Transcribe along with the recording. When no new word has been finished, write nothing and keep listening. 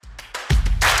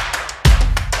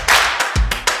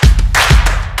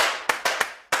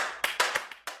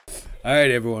All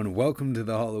right, everyone. Welcome to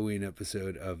the Halloween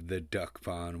episode of The Duck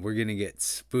Pond. We're going to get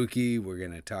spooky. We're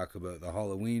going to talk about the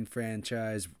Halloween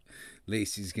franchise.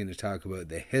 Lacey's going to talk about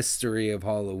the history of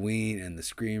Halloween and the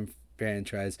Scream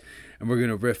franchise. And we're going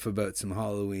to riff about some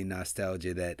Halloween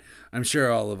nostalgia that I'm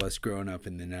sure all of us growing up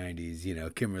in the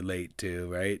 90s, can relate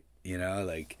to, right?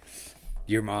 Like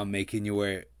your mom making you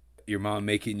wear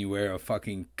a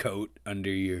fucking coat under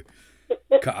your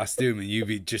costume and you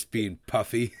be just being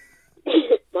puffy.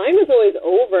 Mine was always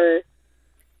over,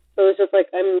 so it's just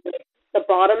like the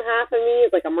bottom half of me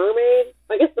is like a mermaid.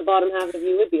 I guess the bottom half of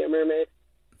you would be a mermaid.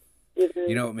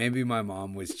 Maybe my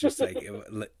mom was just like,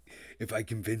 if I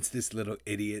convince this little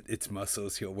idiot it's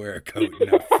muscles, he'll wear a coat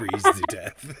and not freeze to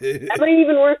death. That might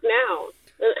even work now.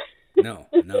 No,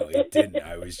 it didn't.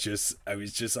 I was just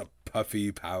a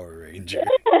puffy Power Ranger.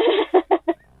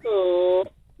 Oh.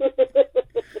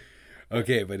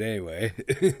 Okay, but anyway.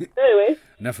 Anyway.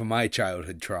 Enough of my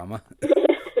childhood trauma.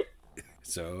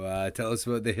 So tell us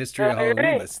about the history of Halloween.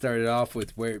 Right. Let's start it off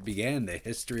with where it began, the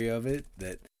history of it,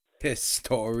 that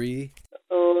history.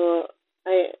 Oh,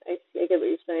 I get what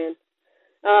you're saying.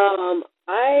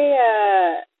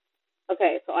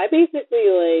 Okay, so I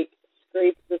basically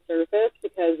scraped the surface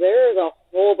because there is a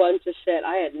whole bunch of shit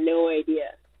I had no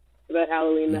idea about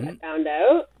Halloween that I found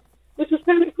out, which was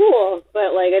kind of cool,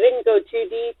 but I didn't go too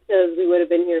deep because we would have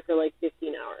been here for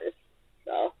 15 hours.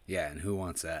 So yeah, and who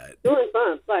wants that? Who wants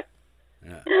fun? Fuck.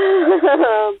 Yeah.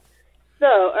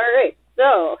 All right.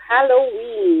 So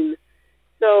Halloween.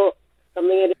 So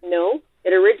something I didn't know.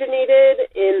 It originated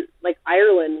in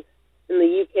Ireland, in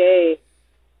the UK,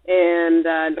 and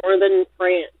northern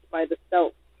France by the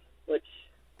Celts, which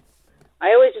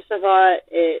I always just thought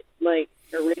it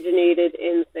originated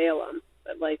in Salem.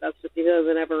 But that's just because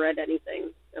I never read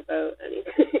anything about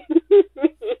anything.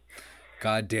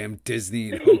 Goddamn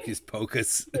Disney and Hocus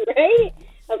Pocus. Right?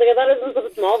 I thought it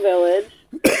was a small village.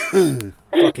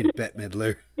 Fucking Bette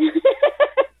Midler.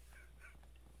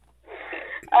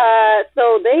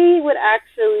 So they would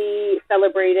actually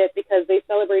celebrate it because they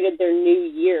celebrated their new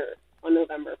year on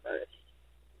November 1st.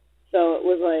 So it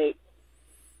was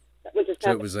which is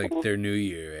kind of it was cool. Their new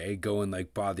year, eh? Go and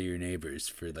bother your neighbors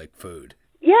for food.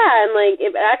 Yeah, and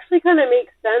it actually kind of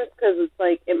makes sense because it's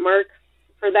it marks,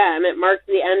 for them, it marks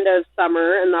the end of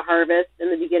summer and the harvest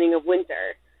and the beginning of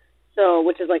winter. So,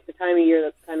 which is the time of year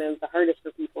that's kind of the hardest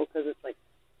for people because it's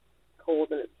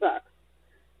cold and it sucks.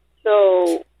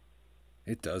 So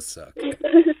it does suck. It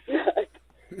does suck.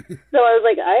 So I was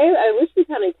I wish we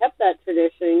kind of kept that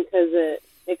tradition because it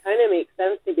kind of makes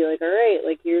sense to be all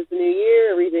right, here's the new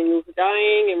year, everything's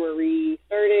dying and we're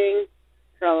restarting,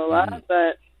 tra-la-la,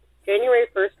 but January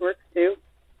 1st works too.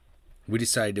 We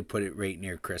decided to put it right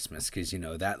near Christmas because,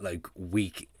 that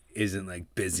week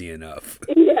isn't busy enough.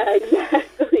 Yeah,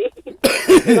 exactly.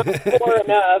 Not poor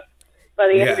enough by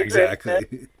the end of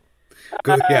exactly.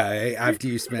 After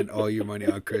you spend all your money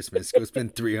on Christmas, go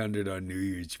spend $300 on New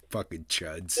Year's, you fucking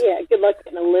chuds. Yeah, good luck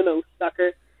getting a limo,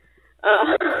 sucker.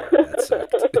 That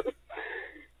sucked.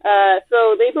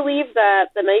 So they believe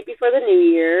that the night before the New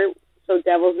Year, so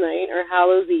Devil's Night or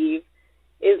Hallows Eve,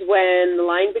 is when the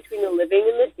line between the living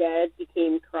and the dead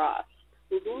became crossed.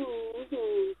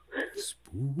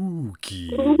 Spooky.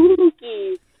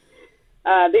 Spooky.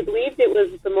 They believed it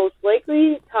was the most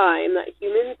likely time that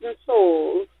humans and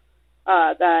souls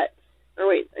I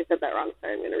said that wrong.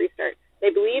 Sorry, I'm going to restart. They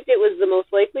believed it was the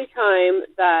most likely time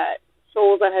that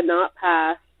souls that had not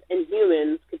passed and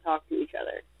humans could talk to each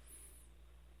other.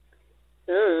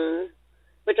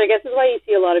 Which I guess is why you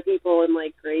see a lot of people in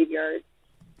graveyards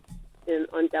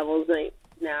on Devil's Night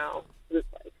now. It's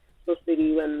supposed to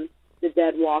be when the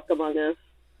dead walk among us.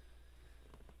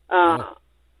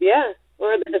 Yeah,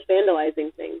 or they're just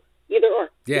vandalizing things. Either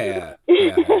or. Yeah.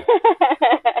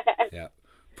 Yeah.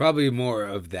 Probably more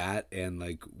of that and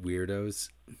weirdos.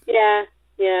 Yeah,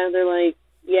 they're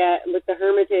the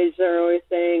Hermitage, they're always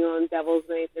saying on Devil's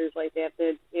Night, there's they have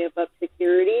to amp up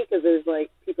security because there's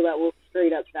people that will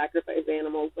straight up sacrifice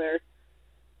animals there.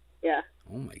 Yeah.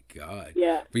 Oh my god.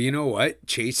 Yeah. But you know what?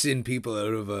 Chasing people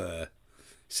out of a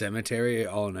cemetery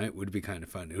all night would be kind of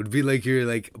fun. It would be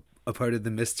you're a part of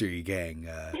the mystery gang.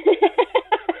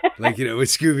 With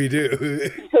Scooby-Doo.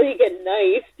 So you get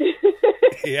knifed.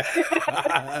 Yeah.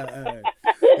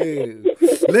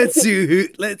 Let's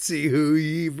see who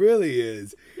he really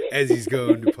is. As you're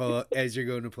going to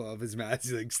pull off his mask,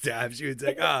 he stabs you. It's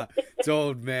it's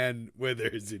old man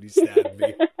Withers, and he stabbed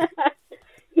me.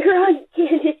 You're on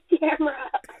candid camera.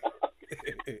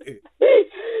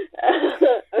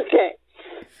 Okay.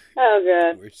 Oh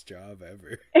god. Worst job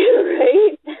ever.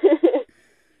 Right?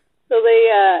 So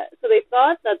they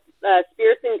thought that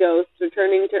spirits and ghosts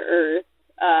returning to Earth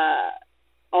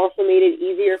also made it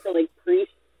easier for like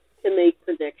priests to make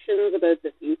predictions about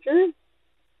the future,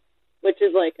 which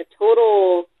is like a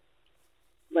total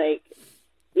like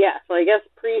yeah. So I guess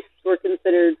priests were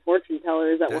considered fortune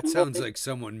tellers. That sounds like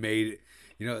someone made it.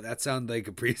 You know, that sounds like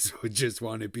a priest who just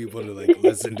wanted people to like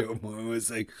listen to him. It was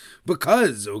like,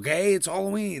 because, okay, it's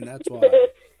Halloween. That's why.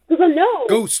 Because I know.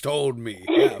 Ghost told me.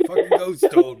 Yeah, fucking ghost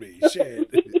told me. Shit.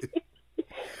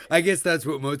 I guess that's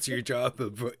what most of your job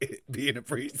of being a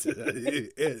priest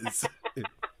is.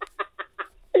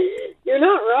 You're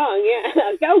not wrong.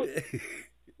 Yeah, ghost.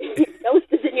 Ghost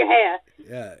is in your hair.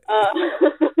 Yeah.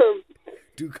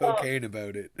 Do cocaine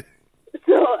about it.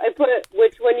 So I put,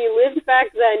 which when you lived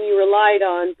back then, you relied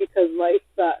on because life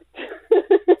sucked.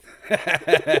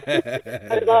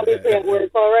 I was obviously at work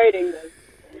while writing this.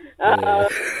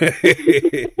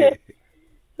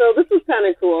 So this was kind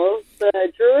of cool.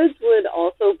 The Druids would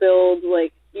also build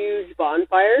like huge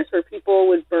bonfires where people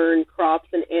would burn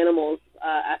crops and animals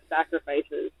as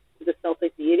sacrifices to the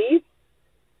Celtic deities.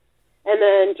 And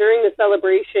then during the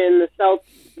celebration, the Celts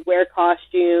wear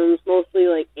costumes, mostly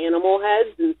like animal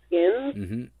heads and skins,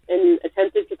 Mm-hmm. and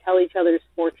attempted to tell each other's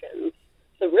fortunes.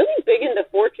 So really big into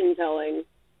fortune telling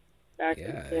back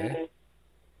in the day.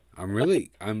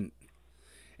 I'm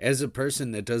as a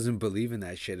person that doesn't believe in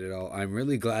that shit at all, I'm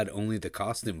really glad only the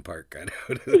costume part got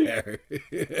out of there.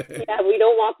 Yeah, we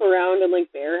don't walk around in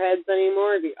like bear heads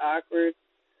anymore. It'd be awkward.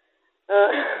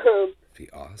 Be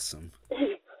awesome.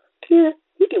 Yeah,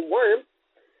 you get warm.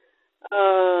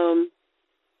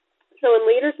 So in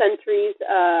later centuries,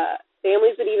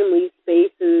 families would even leave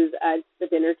spaces at the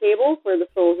dinner table for the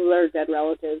souls of their dead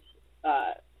relatives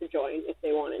to join if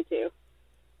they wanted to.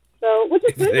 So, which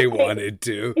is if they wanted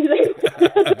to. You're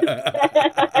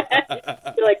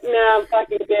like, nah, I'm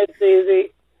fucking dead,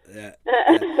 Susie. Yeah.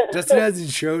 Justin hasn't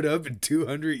showed up in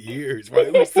 200 years. Why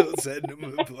are we still sending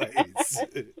him a place?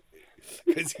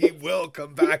 Because he will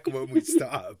come back when we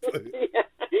stop. Yeah.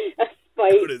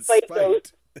 A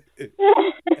spite.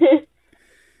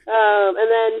 And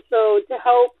then, so to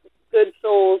help good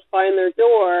souls find their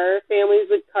door, families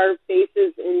would carve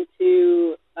faces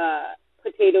into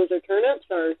potatoes or turnips,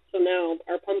 or so now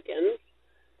are pumpkins,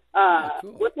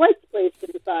 cool. with lights placed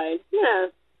inside. Yeah.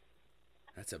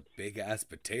 That's a big ass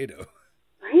potato.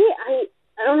 Right?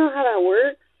 I don't know how that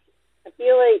works. I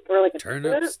feel like, or like a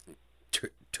turnips.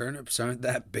 Turnips aren't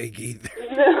that big either.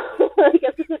 No, I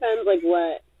guess it depends like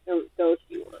what ghost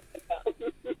you want to come.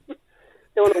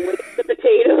 Don't want to waste the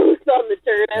potatoes on the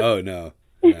turnips. Oh no.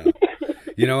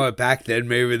 You know what? Back then,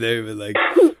 maybe they were like,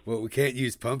 "Well, we can't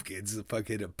use pumpkins. The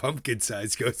fucking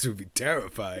pumpkin-sized ghost would be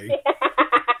terrifying."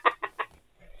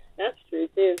 That's true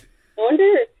too. I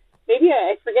wonder. Maybe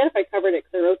I forget if I covered it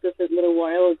because I wrote this a little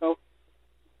while ago.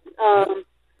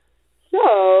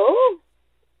 So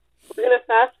we're gonna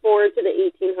fast forward to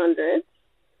the 1800s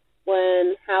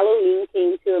when Halloween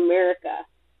came to America,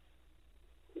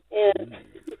 and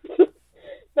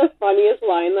the funniest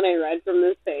line that I read from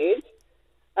this page.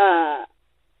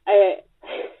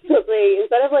 So they,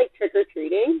 instead of like trick or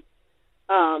treating,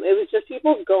 it was just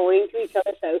people going to each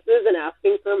other's houses and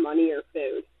asking for money or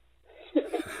food.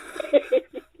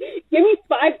 Give me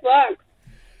 $5.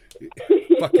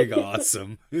 Fucking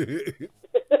awesome. Is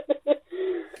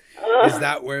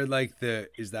that where like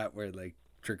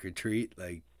trick or treat,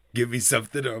 like give me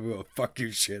something or I'm gonna fuck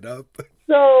your shit up?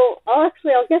 So I'll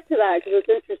get to that because it's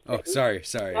interesting. Oh, sorry.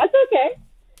 That's okay.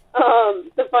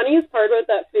 The funniest part about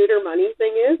that food or money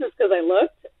thing is because I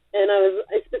looked and I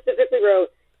specifically wrote,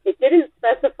 it didn't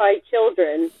specify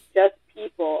children, just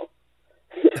people.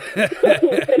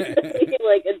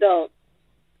 Like adults.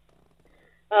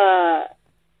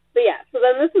 So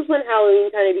then this is when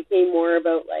Halloween kind of became more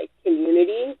about like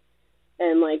community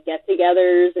and like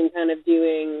get-togethers and kind of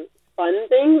doing fun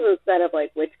things instead of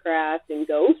like witchcraft and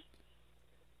ghosts.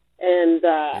 And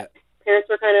parents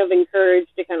were kind of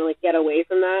encouraged to kind of like get away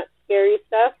from that scary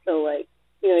stuff. So like,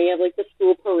 you know, you have like the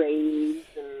school parades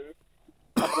and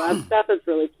all that stuff. It's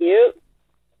really cute.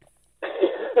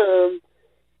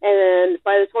 And then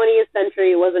by the 20th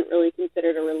century, it wasn't really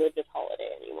considered a religious holiday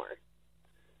anymore.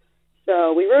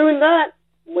 So we ruined that.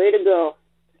 Way to go.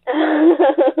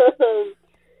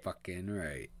 Fucking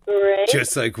right. Right?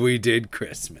 Just like we did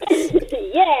Christmas.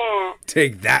 Yeah.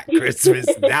 Take that, Christmas.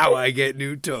 Now I get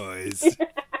new toys.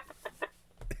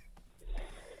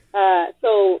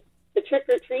 So the trick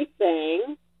or treat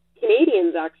thing,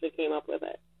 Canadians actually came up with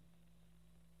it.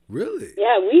 Really?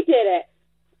 Yeah, we did it.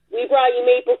 We brought you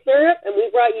maple syrup, and we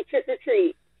brought you trick or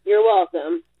treat. You're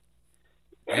welcome.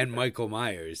 And Michael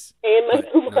Myers. And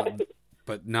Michael Myers.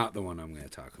 but not the one I'm going to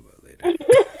talk about later.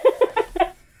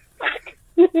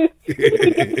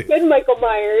 Good Michael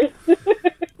Myers.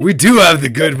 We do have the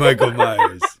good Michael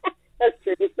Myers. That's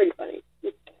true. He's pretty funny.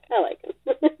 I like him.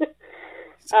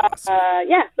 Awesome.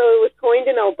 Yeah, so it was coined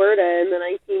in Alberta in the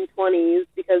 1920s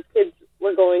because kids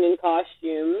were going in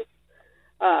costumes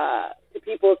to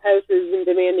people's houses and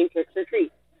demanding tricks or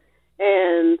treats.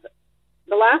 And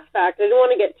the last fact, I didn't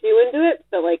want to get too into it,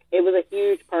 but like it was a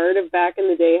huge part of back in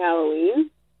the day Halloween,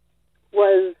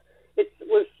 was it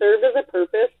was served as a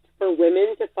purpose for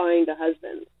women to find a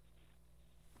husband.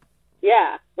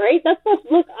 Yeah, right? That's the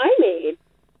look I made.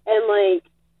 And like,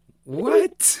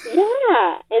 What?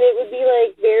 yeah, and it would be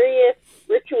like various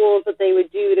rituals that they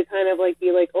would do to kind of like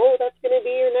be like, oh, that's going to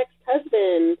be your next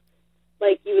husband.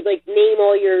 Like you would like name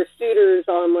all your suitors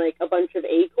on like a bunch of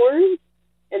acorns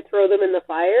and throw them in the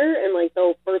fire, and like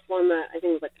the first one that I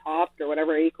think was like topped or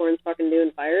whatever acorns fucking do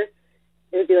in fire,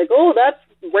 it would be like, oh, that's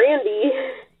Randy.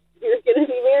 You're going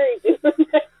to be married to him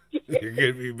next year. You're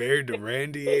going to be married to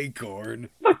Randy Acorn.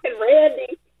 Fucking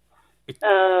Randy.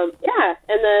 Yeah,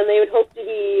 and then they would hope to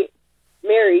be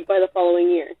married by the following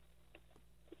year.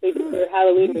 They do their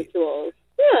Halloween rituals.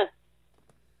 Yeah.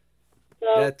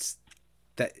 So,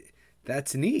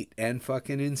 That's neat and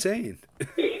fucking insane.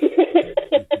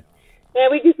 yeah,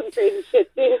 we do some crazy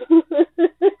shit too.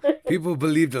 People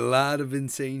believed a lot of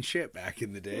insane shit back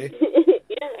in the day.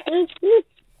 Yeah,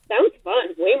 sounds fun.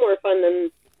 Way more fun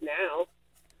than now.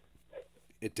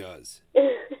 It does.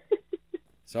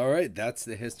 So, all right, that's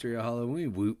the history of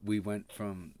Halloween. We went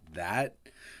from that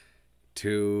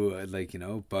to, like, you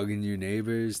know, bugging your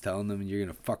neighbors, telling them you're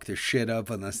going to fuck their shit up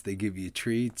unless they give you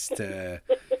treats, to,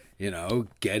 you know,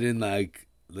 getting, like,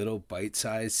 little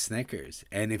bite-sized Snickers.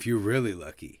 And if you're really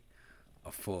lucky,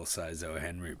 a full-size O.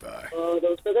 Henry bar. Oh,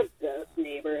 those are the best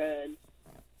neighborhoods.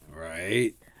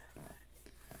 Right?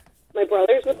 My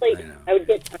brothers would, like, I would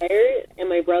get tired, and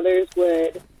my brothers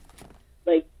would,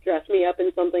 like, dress me up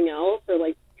in something else, or,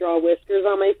 like, draw whiskers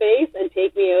on my face and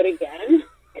take me out again,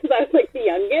 because I was, like, the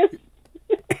youngest.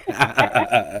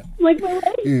 Like, my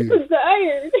legs are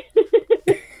tired.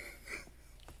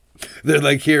 They're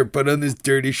like, here, put on this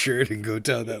dirty shirt and go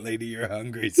tell that lady you're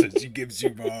hungry so she gives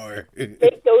you more.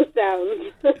 Make those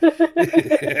sounds.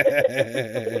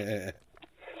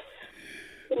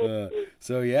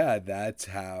 So, yeah, that's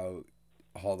how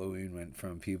Halloween went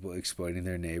from people exploiting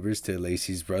their neighbors to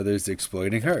Lacey's brothers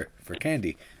exploiting her for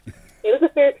candy. It was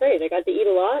a fair trade. I got to eat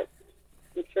a lot.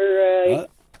 I'm sure,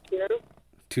 you know.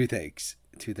 Toothaches.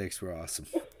 Toothaches were awesome.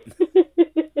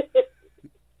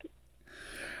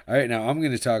 All right, now I'm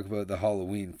going to talk about the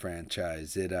Halloween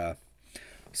franchise.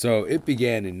 So it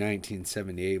began in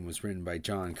 1978 and was written by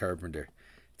John Carpenter.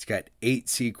 It's got 8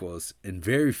 sequels, and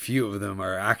very few of them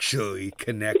are actually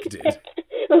connected. I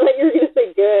thought you were going to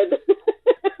say good.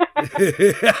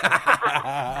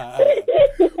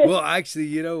 Well, actually,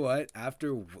 you know what?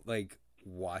 After, like,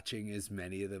 watching as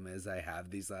many of them as I have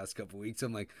these last couple weeks,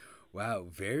 I'm like, wow,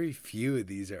 very few of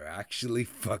these are actually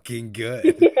fucking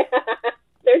good. Yeah,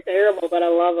 they're terrible, but I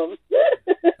love them.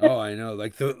 Oh, I know.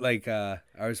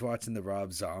 I was watching the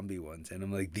Rob Zombie ones, and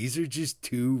I'm like, these are just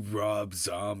 2 Rob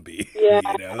Zombie. Yeah,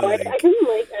 you know, I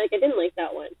didn't like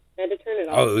that one. I had to turn it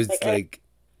off. Oh, it was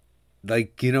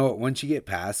like, you know, once you get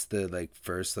past the, like,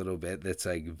 first little bit that's,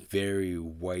 like, very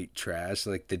white trash,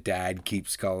 like, the dad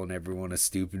keeps calling everyone a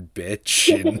stupid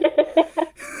bitch, and,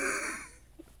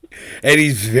 and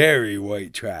he's very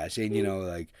white trash, and, you know,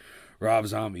 like, Rob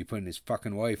Zombie putting his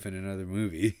fucking wife in another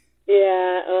movie.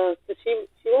 Yeah, but she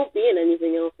won't be in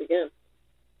anything else again.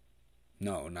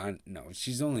 No,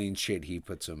 she's only in shit he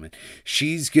puts them in.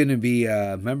 She's gonna be,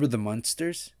 remember the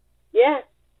Munsters? Yeah.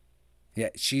 Yeah,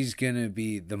 she's gonna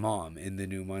be the mom in the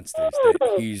new Munsters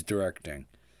that he's directing.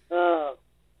 Oh.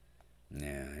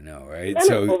 Yeah, I know, right?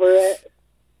 I'm over it.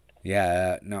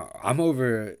 Yeah, no, I'm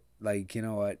over. Like, you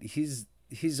know what? He's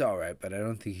all right, but I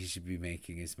don't think he should be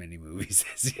making as many movies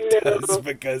as he does,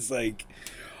 because, like,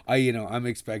 I'm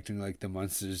expecting, like, the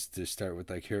Munsters to start with,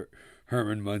 like,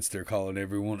 Herman Munster calling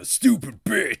everyone a stupid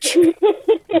bitch.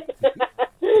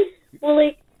 Well,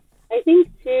 like, I think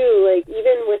too, like,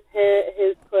 even with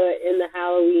his put in the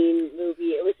Halloween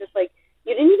movie, it was just like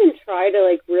you didn't even try to,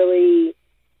 like, really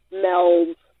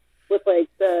meld with, like,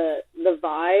 the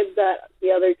vibe that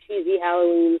the other cheesy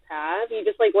Halloweens have. You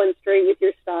just, like, went straight with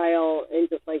your style and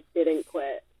just, like, didn't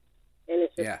quit. And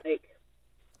it's just like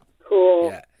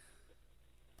cool.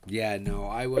 Yeah, no,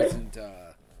 I wasn't.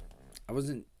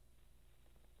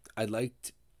 I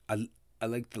liked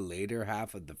the later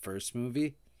half of the first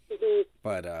movie,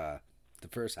 but the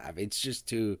first half, it's just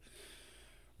too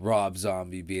Rob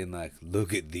Zombie being like,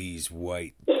 "Look at these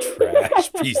white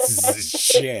trash pieces of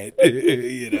shit,"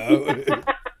 you know?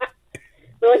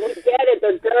 They're like, we get it,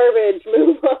 they're garbage,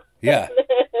 move on. Yeah.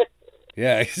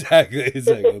 Yeah, exactly. It's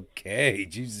like, okay,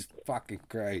 Jesus fucking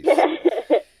Christ.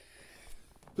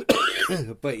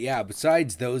 But yeah,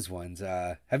 besides those ones,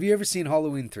 have you ever seen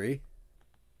Halloween 3?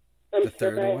 I'm The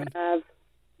third sure I one? have.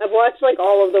 I've watched like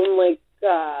all of them, like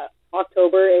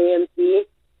October AMC.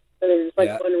 So they're just like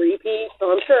Yeah. on repeat.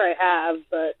 So I'm sure I have,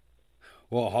 but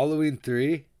Well, Halloween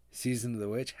 3, Season of the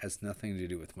Witch, has nothing to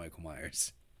do with Michael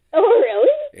Myers. oh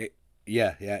really?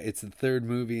 Yeah, it's the third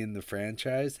movie in the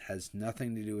franchise. Has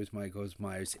nothing to do with Michael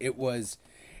Myers. It was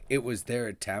their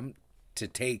attempt to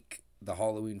take the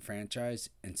Halloween franchise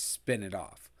and spin it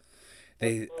off.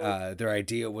 They their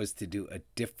idea was to do a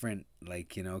different,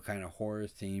 like, you know, kind of horror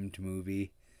themed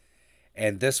movie,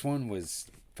 and this one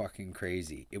was fucking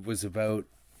crazy. It was about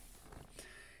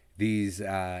these.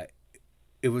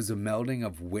 It was a melding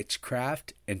of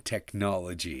witchcraft and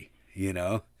technology. You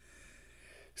know.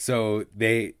 So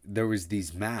there was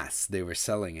these masks they were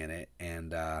selling in it,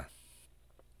 and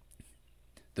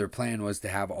their plan was to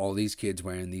have all these kids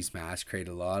wearing these masks, create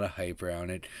a lot of hype around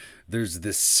it. There's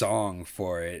this song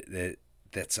for it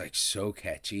that's like so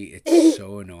catchy. It's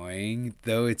so annoying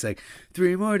though. It's like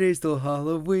 3 more days till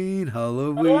Halloween,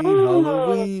 Halloween,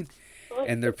 Halloween.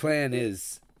 And their plan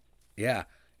is, yeah.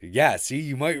 See,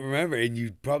 you might remember, and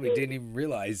you probably didn't even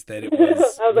realize that it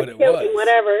was I was what like, it was.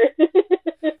 whatever.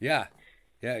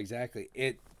 Yeah, exactly.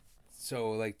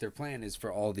 So like their plan is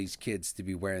for all these kids to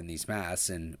be wearing these masks,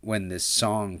 and when this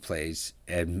song plays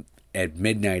at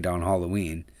midnight on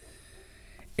Halloween,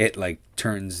 it like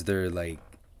turns their like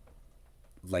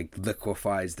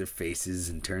liquefies their faces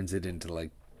and turns it into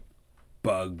like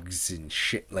bugs and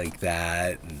shit like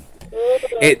that. And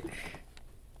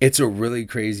it's a really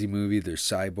crazy movie. There's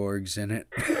cyborgs in it.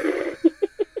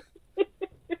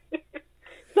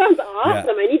 Sounds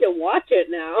awesome. Yeah. I need to watch it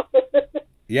now.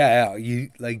 Yeah, you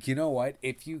know what?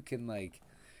 If you can like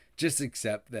just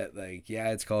accept that, like,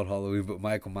 yeah, it's called Halloween, but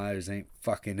Michael Myers ain't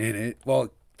fucking in it.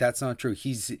 Well, that's not true.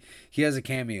 He has a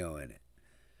cameo in it.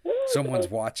 Someone's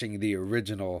watching the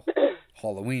original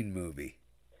Halloween movie.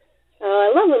 Oh,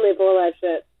 I love when they blow that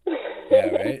shit. Yeah,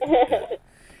 right? Yeah.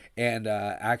 And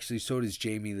actually, so does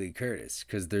Jamie Lee Curtis,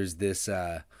 because there's this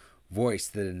voice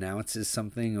that announces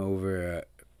something over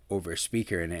a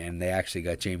speaker in it, and they actually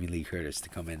got Jamie Lee Curtis to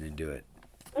come in and do it.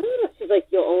 Oh, she's like,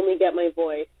 you'll only get my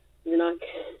voice. You're not.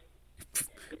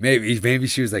 Maybe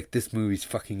she was like, this movie's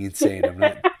fucking insane. I'm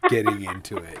not getting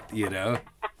into it, you know?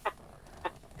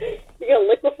 You're gonna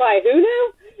liquefy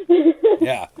who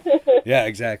now? Yeah,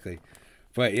 exactly.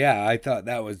 But yeah, I thought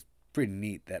that was pretty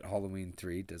neat that Halloween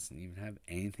 3 doesn't even have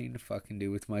anything to fucking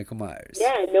do with Michael Myers.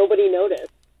 Yeah, nobody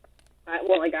noticed. I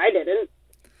didn't.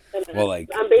 And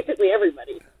I'm basically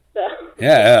everybody. So.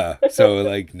 Yeah. So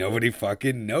like nobody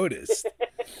fucking noticed.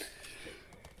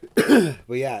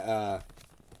 But yeah,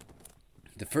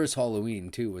 the first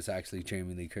Halloween too was actually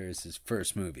Jamie Lee Curtis's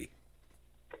first movie.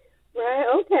 Right.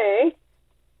 Okay.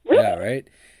 Really? Yeah. Right.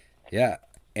 Yeah.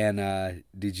 And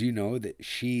did you know that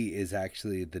she is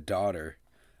actually the daughter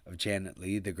of Janet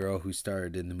Leigh, the girl who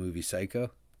starred in the movie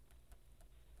Psycho?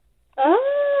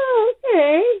 Oh,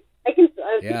 okay. I can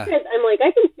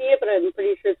see it, but I'm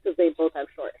pretty sure it's because they both have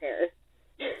short hair.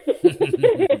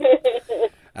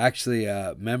 Actually,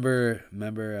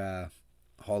 remember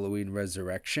Halloween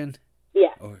Resurrection?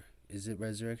 Yeah. Or is it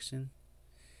Resurrection?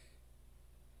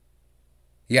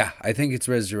 Yeah, I think it's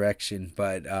Resurrection.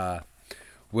 But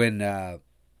when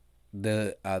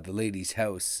the lady's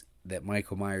house that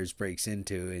Michael Myers breaks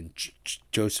into and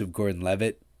Joseph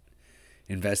Gordon-Levitt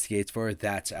investigates for,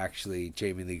 that's actually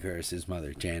Jamie Lee Curtis's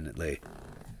mother, Janet Leigh.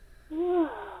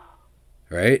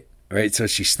 Right? So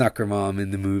she snuck her mom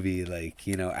in the movie, like,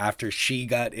 you know, after she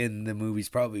got in the movies,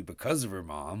 probably because of her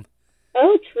mom.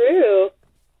 Oh, true.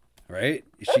 Right?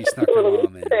 She snuck her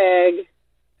mom in. Egg.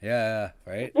 Yeah,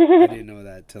 right? I didn't know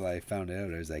that till I found it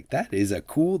out. I was like, that is a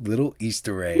cool little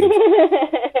Easter egg.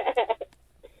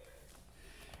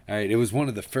 All right, it was one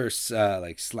of the first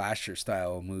like slasher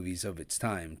style movies of its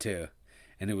time too,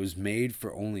 and it was made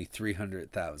for only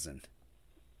 $300,000.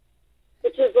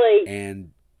 Which is like,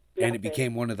 and it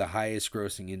became one of the highest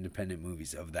grossing independent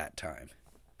movies of that time.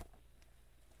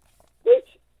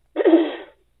 Which,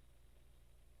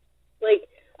 like,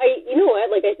 you know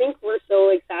what? Like, I think we're so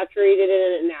like saturated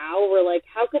in it now. We're like,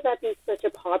 how could that be such a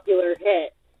popular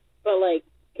hit? But like,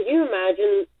 could you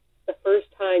imagine the first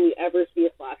time you ever see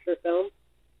a slasher film?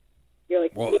 You're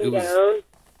like sitting down.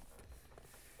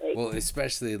 Like, well,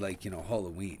 especially like, you know,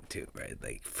 Halloween too, right?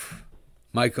 Like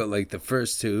Michael, like the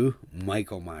first two,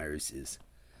 Michael Myers is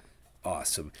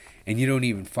awesome. And you don't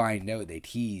even find out that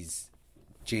he's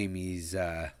Laurie's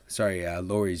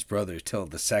brother till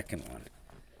the second one.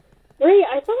 Right,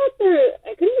 I thought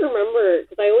I couldn't remember,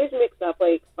 because I always mix up,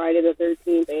 like, Friday the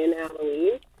 13th and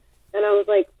Halloween. And I was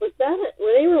like, were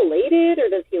they related, or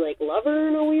does he, like, love her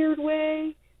in a weird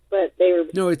way? But they were...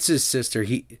 No, it's his sister.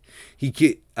 He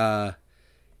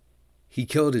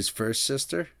killed his first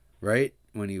sister, right?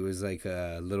 When he was, like,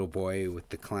 a little boy with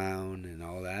the clown and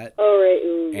all that. Oh, right.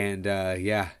 And,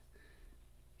 yeah.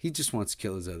 He just wants to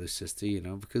kill his other sister, you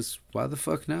know, because why the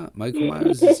fuck not? Michael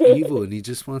Myers is evil, and he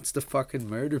just wants to fucking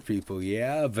murder people.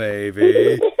 Yeah,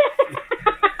 baby.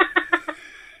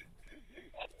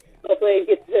 Hopefully it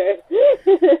gets there.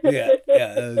 yeah,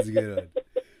 that was a good one.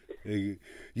 Like,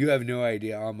 you have no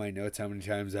idea on my notes how many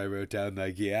times I wrote down,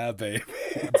 like, yeah, baby,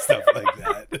 and stuff like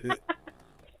that.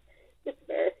 It's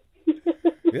fair.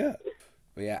 Yeah.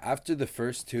 But yeah, after the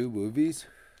first two movies,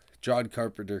 John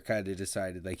Carpenter kind of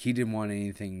decided, like, he didn't want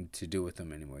anything to do with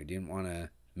them anymore. He didn't want to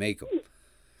make them.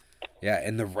 Yeah,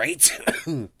 and the rights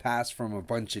passed from a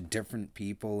bunch of different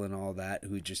people and all that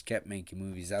who just kept making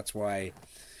movies. That's why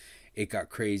it got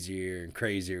crazier and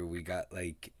crazier. We got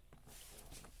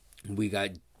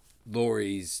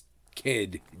Laurie's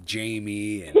kid,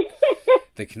 Jamie, and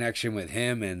the connection with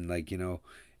him, and, like, you know,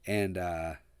 and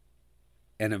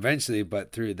eventually,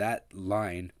 but through that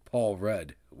line, Paul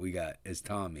Rudd we got as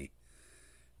Tommy.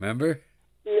 Remember?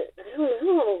 I don't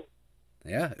know.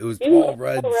 Yeah, it was Paul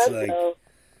Rudd's though.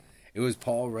 It was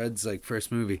Paul Rudd's like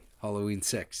first movie, Halloween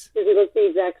 6. Does he look the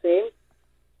exact same?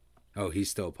 Oh,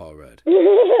 he's still Paul Rudd.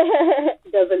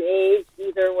 Doesn't age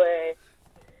either way.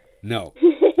 No.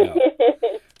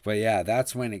 But yeah,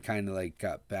 that's when it kind of like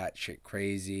got batshit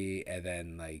crazy, and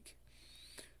then like,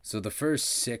 so the first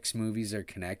 6 movies are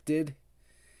connected,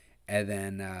 and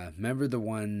then remember the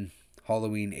one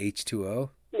Halloween H2O?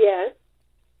 Yeah.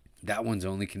 That one's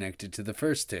only connected to the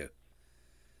first 2.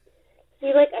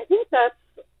 See, like, I think that's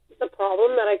the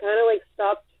problem, that I kind of like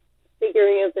stopped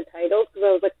figuring out the titles, because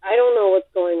I was like, I don't know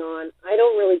what's going on. I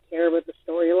don't really care about the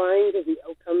storyline because the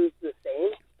outcome's the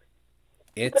same.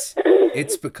 It's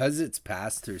because it's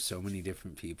passed through so many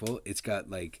different people. It's got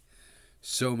like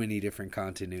so many different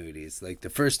continuities. Like the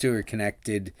first 2 are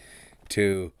connected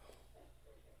to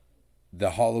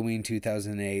the Halloween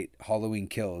 2008 Halloween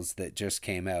Kills that just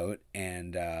came out,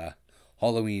 and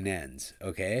Halloween Ends,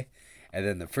 okay? And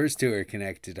then the first 2 are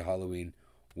connected to Halloween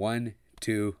 1,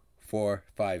 2, 4,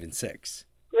 5, and 6.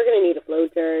 We're gonna need a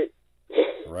flowchart.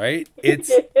 Right?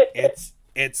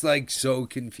 It's like so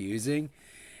confusing.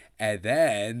 And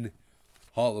then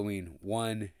Halloween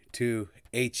 1, 2,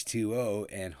 H2O,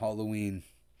 and Halloween.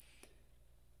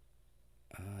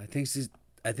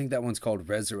 I think that one's called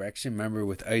Resurrection. Remember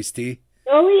with Ice-T?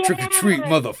 Oh yeah. Trick or treat,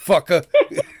 motherfucker.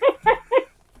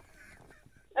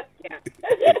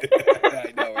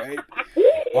 I know, right?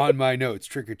 On my notes,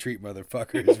 trick or treat,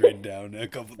 motherfucker is written down a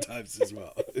couple times as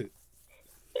well.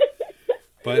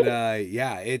 But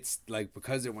yeah, it's like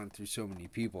because it went through so many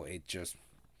people, it just,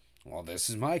 well, this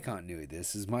is my continuity.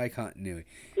 This is my continuity.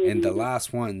 Mm-hmm. And the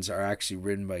last ones are actually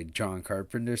written by John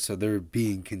Carpenter, so they're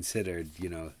being considered, you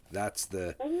know, that's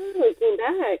the... Oh, it came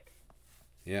back.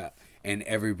 Yeah, and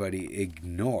everybody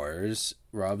ignores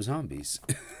Rob Zombies.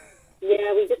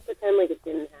 Yeah, we just pretend like it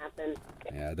didn't happen.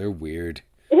 Yeah, they're weird.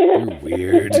 They're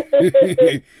weird.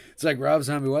 It's like, Rob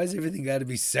Zombie, why does everything got to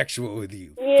be sexual with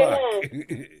you? Yeah.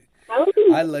 Fuck.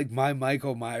 I like my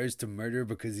Michael Myers to murder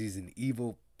because he's an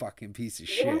evil fucking piece of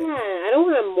shit. Yeah, I don't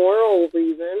want a moral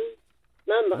reason.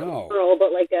 Not moral,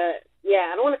 but like I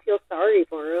don't want to feel sorry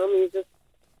for him. He's just...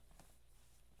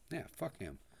 Yeah, fuck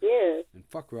him. Yeah. And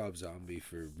fuck Rob Zombie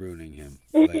for ruining him.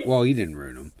 Like, well, he didn't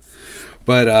ruin him.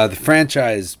 But the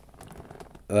franchise,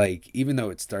 like, even though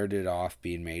it started off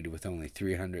being made with only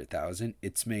 300,000,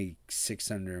 it's made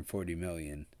 640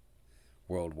 million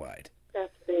worldwide.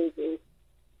 That's crazy.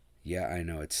 Yeah, I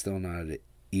know. It's still not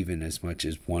even as much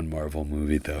as one Marvel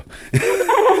movie, though.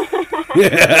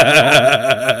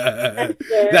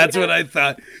 That's what I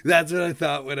thought. That's what I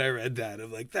thought when I read that.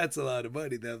 I'm like, that's a lot of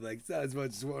money. Then I'm like, it's not as much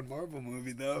as one Marvel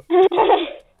movie, though.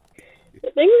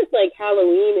 The thing with, like,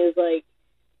 Halloween is, like,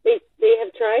 they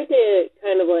have tried to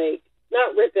kind of, like,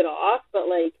 not rip it off, but,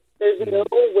 like, there's no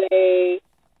way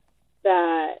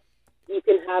that you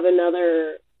can have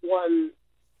another one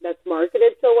that's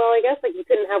marketed so well, I guess. Like, you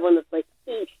couldn't have one that's, like,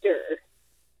 Easter.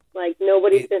 Like,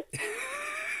 nobody's just...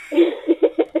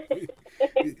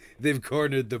 They've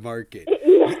cornered the market.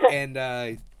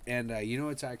 Yeah. And you know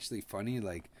what's actually funny?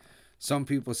 Like, some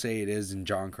people say it is, and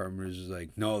John Carpenter's like,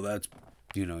 no, that's,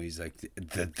 you know, he's like,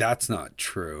 that's not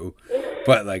true.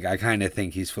 But, like, I kind of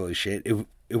think he's full of shit.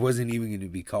 It wasn't even going to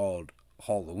be called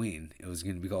Halloween. It was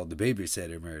going to be called The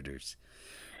Babysitter Murders.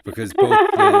 Because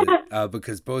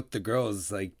both the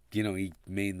girls, like, you know, he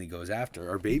mainly goes after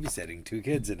are babysitting 2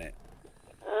 kids in it.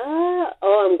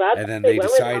 I'm glad. And then they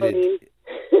decided,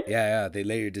 they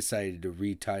later decided to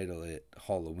retitle it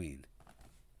Halloween.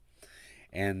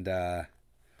 And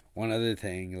one other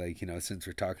thing, like, you know, since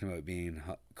we're talking about being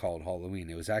called Halloween,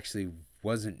 it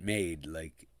wasn't made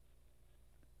like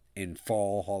in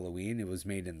fall Halloween. It was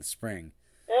made in the spring.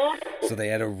 So they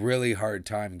had a really hard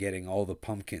time getting all the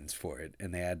pumpkins for it,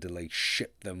 and they had to like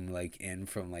ship them like in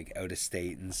from like out of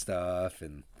state and stuff,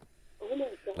 and Oh my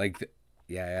God. like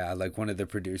like one of the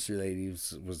producer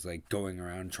ladies was like going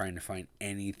around trying to find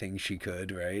anything she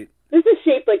could, right? This is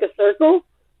shaped like a circle.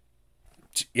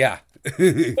 Yeah.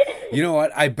 You know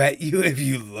what? I bet you if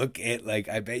you looked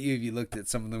at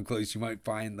some of them close, you might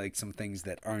find like some things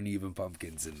that aren't even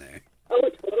pumpkins in there. Oh,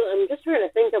 totally. I'm just trying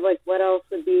to think of like what else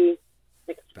would be.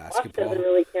 Like, Basketball doesn't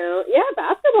really count. Yeah,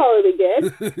 basketball would be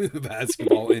good.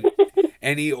 Basketball and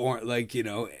any or like, you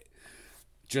know,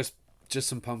 just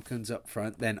some pumpkins up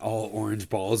front, then all orange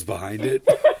balls behind it.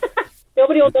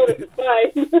 Nobody will notice. It's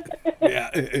fine. Yeah.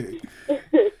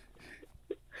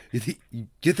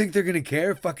 You think they're gonna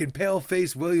care? Fucking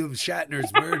pale-faced William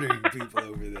Shatner's murdering people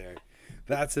over there.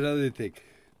 That's another thing.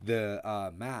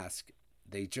 The mask,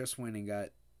 they just went and got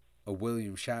a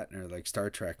William Shatner like Star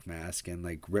Trek mask and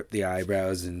like ripped the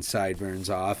eyebrows and sideburns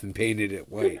off and painted it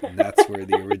white, and that's where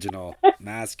the original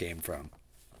mask came from.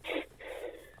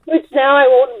 Which now I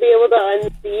won't be able to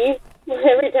unsee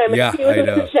every time I see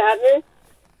William Shatner.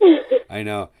 I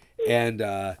know. And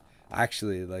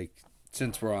actually, like,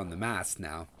 since we're on the mask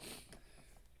now,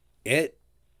 it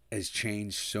has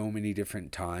changed so many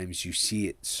different times. You see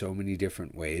it so many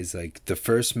different ways. Like the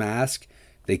first mask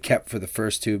they kept for the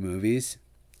first 2 movies,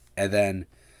 and then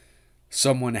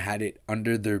someone had it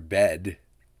under their bed,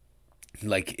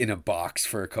 like in a box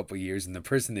for a couple years, and the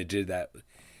person that did that,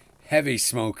 heavy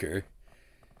smoker.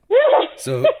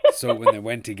 So when they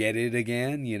went to get it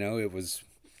again, you know, it was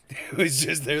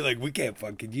just, they're like, we can't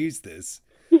fucking use this.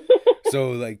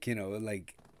 So like, you know,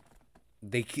 like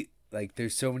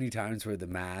there's so many times where the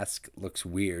mask looks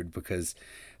weird because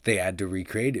they had to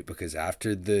recreate it, because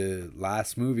after the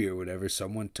last movie or whatever,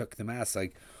 someone took the mask.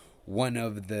 Like one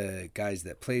of the guys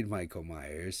that played Michael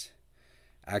Myers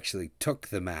actually took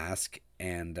the mask,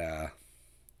 and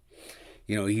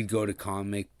you know, he'd go to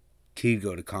comic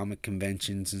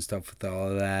conventions and stuff with all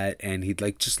of that, and he'd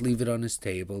like just leave it on his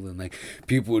table, and like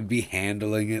people would be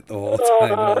handling it the whole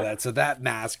time and all that. So that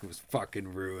mask was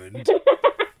fucking ruined.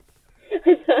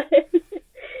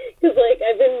 Because like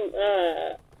I've been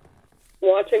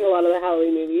watching a lot of the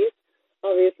Halloween movies,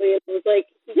 obviously, and it was like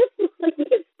he just looks like he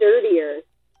gets dirtier.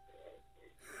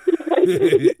 Like,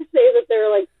 say that they're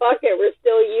like, fuck it, we're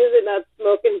still using that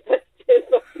smoking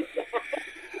piston.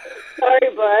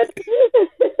 Sorry, bud.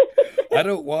 I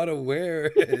don't want to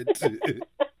wear it.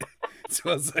 So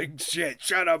I was like, shit,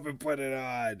 shut up and put it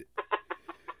on.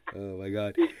 Oh my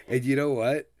God. And you know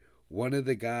what? One of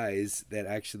the guys that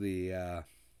actually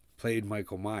played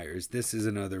Michael Myers, this is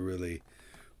another really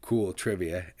cool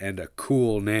trivia and a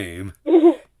cool name.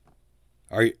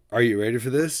 Are you ready for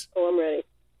this? Oh, I'm ready.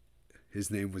 His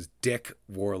name was Dick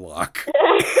Warlock.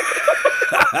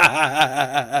 That's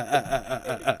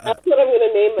what I'm going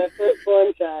to name my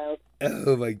firstborn child.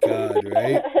 Oh my God,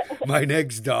 right? My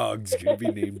next dog's going to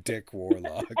be named Dick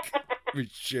Warlock. For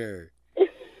sure.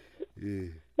 Yeah.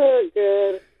 Oh,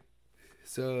 good.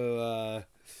 So,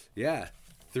 yeah,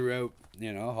 throughout,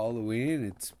 you know, Halloween,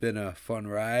 it's been a fun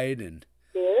ride, and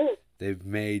they've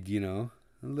made, you know,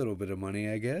 a little bit of money,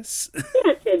 I guess.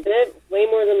 Yeah, tidbit. Way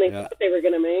more than they thought they were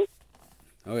going to make.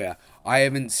 Oh, yeah. I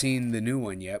haven't seen the new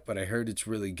one yet, but I heard it's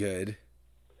really good.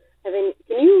 Can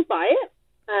you buy it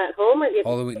at home, or do you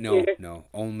Halloween? No,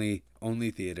 only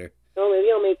theater. Oh,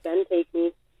 maybe I'll make Ben take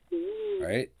me.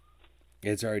 Right?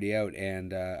 It's already out,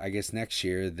 and I guess next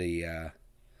year the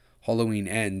Halloween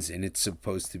ends, and it's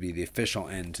supposed to be the official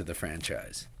end to the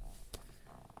franchise.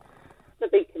 It's a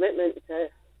big commitment to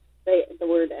say the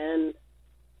word end.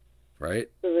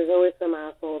 Right? So there's always some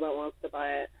asshole that wants to buy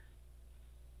it.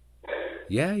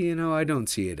 Yeah, you know, I don't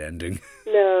see it ending.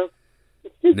 No.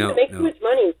 It's just, it makes too much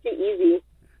money. It's too easy.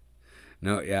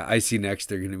 No, yeah, I see next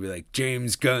they're going to be like,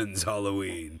 James Gunn's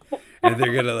Halloween. And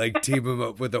they're going to like team him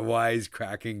up with a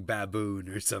wisecracking baboon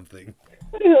or something.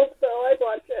 I hope so. I'd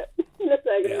watch it in a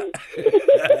second.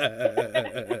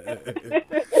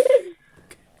 Yeah.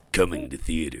 Coming to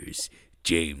theaters,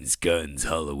 James Gunn's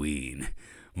Halloween.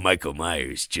 Michael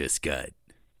Myers just got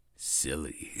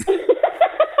silly.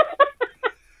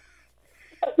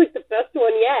 That's like the best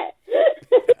one yet.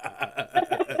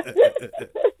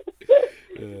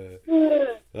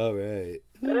 All right.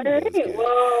 All right.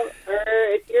 Well,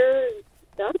 if you're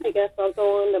done, I guess I'll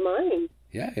go on to mine.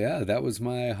 Yeah. That was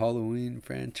my Halloween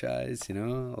franchise.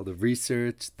 All the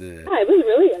research, it was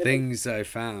really good. things I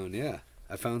found. Yeah,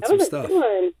 I found that some was stuff. A good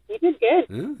one. You did good.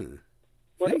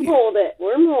 Wormholed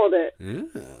it.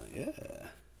 Yeah.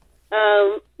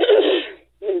 I'm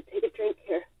gonna take a drink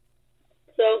here.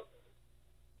 So,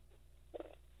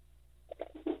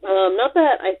 not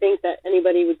that I think that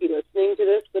anybody would be listening to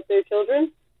this with their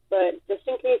children, but just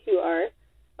in case you are,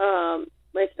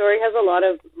 my story has a lot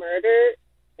of murder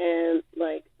and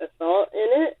like assault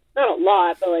in it. Not a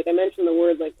lot, but like I mentioned the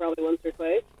word like probably once or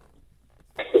twice.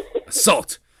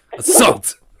 Assault! Oh,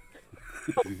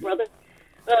 brother.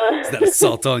 Is that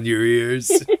assault on your ears?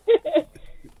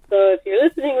 So if you're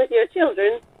listening with your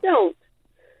children, don't.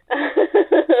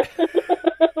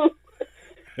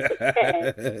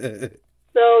 Okay.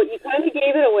 So you kind of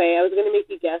gave it away. I was going to make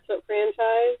you guess what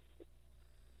franchise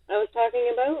I was talking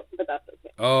about, but that's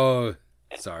okay. Oh,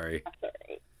 sorry. That's all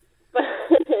right.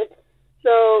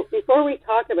 So before we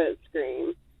talk about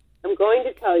Scream, I'm going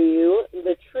to tell you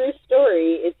the true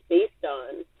story it's based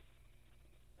on.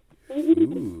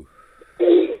 Ooh.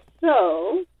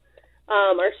 So,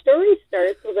 our story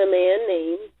starts with a man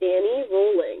named Danny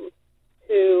Rolling,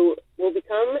 who will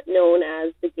become known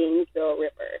as the Gainesville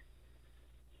Ripper.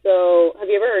 So, have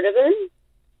you ever heard of him?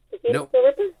 The Gainesville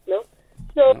Ripper? No.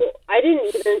 So, I didn't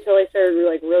either until I started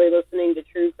really listening to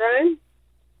true crime.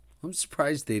 I'm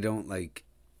surprised they don't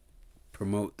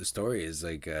promote the story as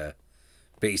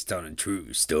based on a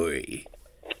true story.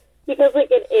 Because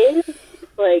it is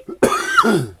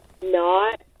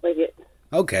not it.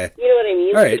 Okay. You know what I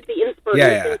mean? All right. It's the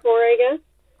inspiration for, I guess.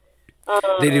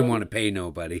 They didn't want to pay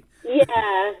nobody.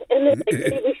 Yeah, and then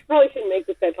we probably shouldn't make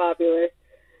this guy popular.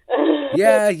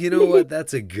 Yeah, you know what?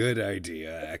 That's a good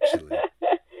idea, actually.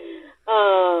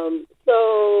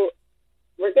 So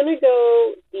we're gonna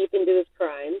go deep into his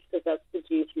crimes because that's the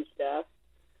juicy stuff.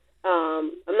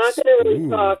 I'm not gonna really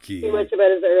talk too much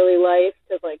about his early life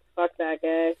because, fuck that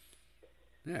guy.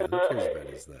 Yeah, who cares about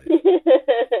his life?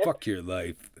 Fuck your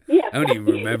life. Yeah, I don't even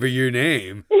remember your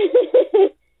name.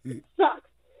 Sucks.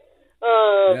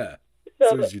 Yeah,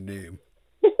 so is your name.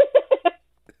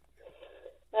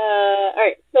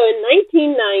 Alright, so in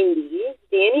 1990,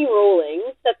 Danny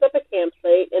Rolling sets up a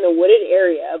campsite in a wooded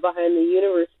area behind the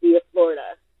University of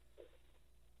Florida.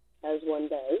 As one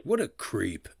does. What a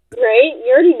creep. Right?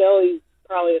 You already know he's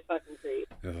probably a fucking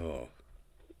creep. Oh.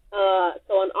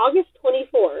 So on August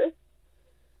 24th,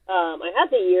 I had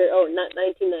the year, not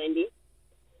 1990,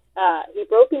 he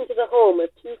broke into the home of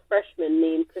two freshmen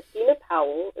named Christina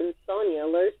Powell and Sonia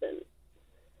Larson.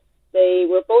 They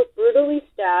were both brutally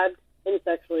stabbed and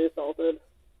sexually assaulted.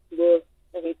 Ugh,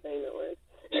 I hate saying that word.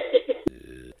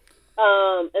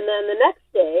 And then the next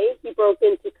day, he broke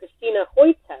into Christina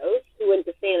Hoyt's house, who went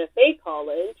to Santa Fe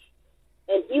College,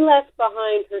 and he left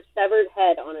behind her severed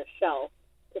head on a shelf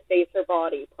to face her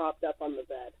body propped up on the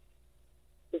bed.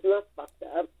 Isn't that fucked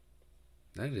up?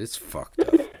 That is fucked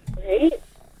up. Right?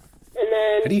 And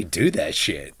then... How do you do that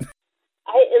shit?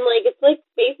 It's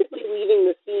basically leaving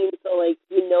the scene so,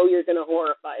 you know you're going to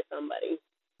horrify somebody.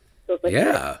 So it's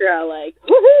extra,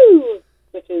 woohoo!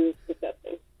 Which is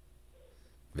disgusting.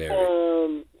 Very.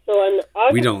 So on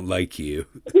August... We don't like you.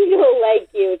 We don't like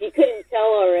you, if you couldn't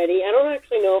tell already. I don't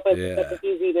actually know if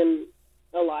he's even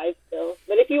alive still.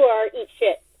 But if you are, eat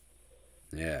shit.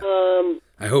 Yeah.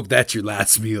 I hope that's your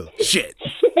last meal. Shit.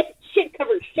 Shit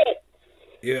covered shit.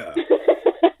 Yeah.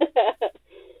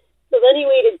 So then he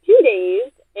waited 2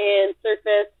 days and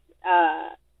surfaced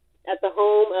at the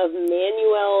home of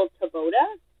Manuel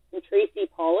Taboada and Tracy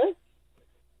Paulus.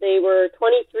 They were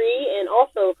 23 and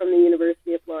also from the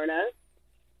University of Florida.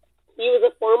 He was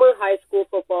a former high school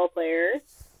football player,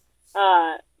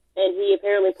 and he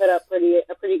apparently put up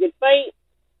a pretty good fight.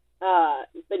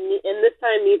 And this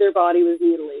time neither body was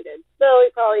mutilated, so he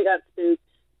probably got spooked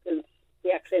because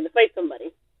he actually had to fight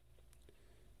somebody.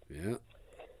 Yeah.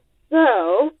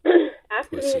 So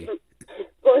after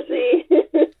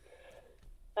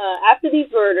these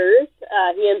murders,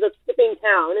 he ends up skipping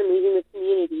town and leaving the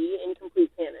community in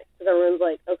complete panic because everyone's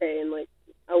like, okay, in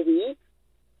a week,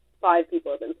 5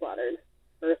 people have been slaughtered.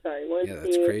 Or sorry, 1, yeah,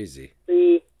 that's 2, crazy.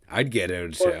 3. I'd get out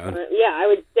of town. Yeah, I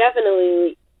would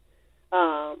definitely.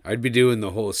 I'd be doing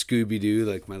the whole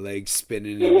Scooby-Doo, my legs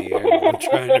spinning in the air while I'm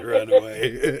trying to run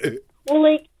away. Well,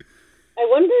 I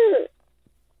wonder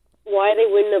why they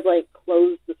wouldn't have,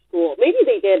 closed the school. Maybe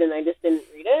they did and I just didn't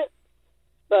read it.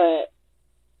 But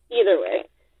either way.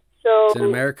 So, it's in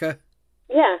America?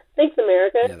 Yeah, thanks,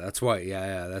 America. Yeah, that's why.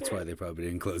 Yeah, that's why they probably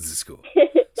didn't close the school.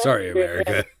 Sorry,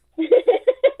 America.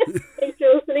 Thanks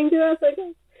for listening to us, I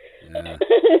guess. Yeah.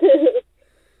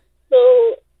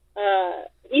 So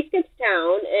he skips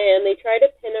town, and they try to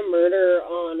pin a murder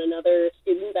on another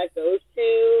student that goes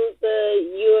to the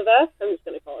U of S. I'm just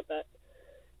going to call it that.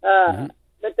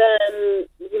 But then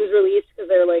he was released because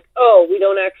they're like, oh, we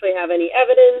don't actually have any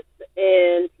evidence,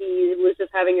 and he was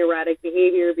just having erratic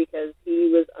behavior because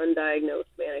he was undiagnosed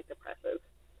manic depressive.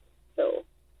 So,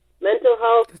 mental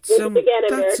health, again,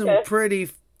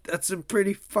 America. That's some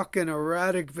pretty fucking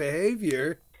erratic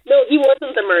behavior. No, he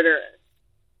wasn't the murderer.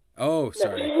 Oh,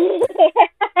 sorry.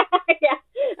 Yeah,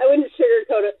 I wouldn't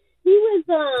sugarcoat it. He was,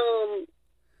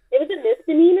 it was a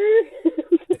misdemeanor.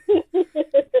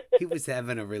 He was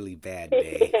having a really bad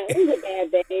day. Yeah, it was a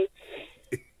bad day.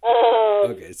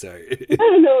 Okay, sorry.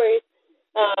 No worries.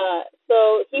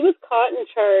 So he was caught and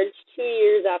charged 2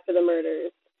 years after the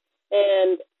murders.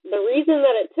 And the reason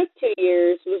that it took 2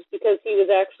 years was because he was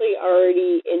actually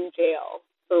already in jail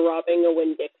for robbing a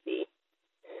Winn-Dixie.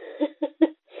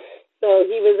 So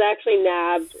he was actually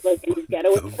nabbed like in his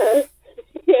getaway car.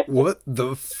 What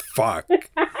the fuck?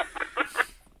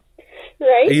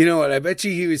 Right? You know what? I bet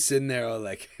you he was sitting there all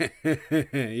like,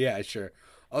 yeah, sure.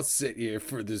 I'll sit here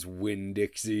for this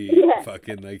Winn-Dixie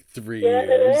fucking like 3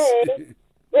 years.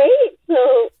 Right?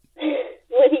 So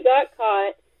when he got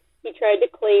caught, he tried to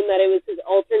claim that it was his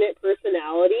alternate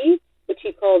personality, which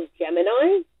he called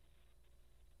Gemini.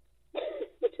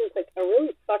 Which is like a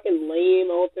really fucking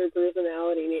lame alter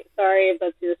personality name. Sorry if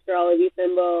that's your astrology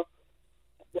symbol.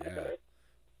 Yeah.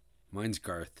 Mine's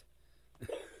Garth.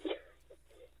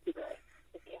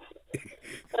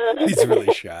 He's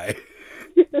really shy.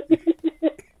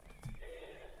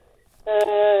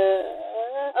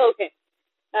 Okay.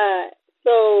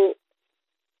 So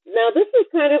now this is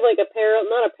kind of like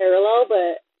not a parallel,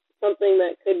 but something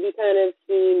that could be kind of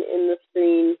seen in the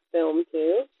Screen film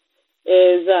too.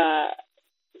 Is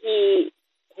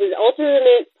his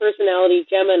alternate personality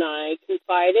Gemini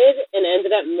confided and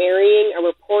ended up marrying a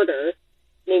reporter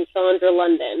named Sandra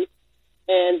London,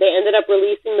 and they ended up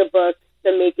releasing the book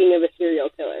The Making of a Serial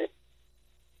Killer.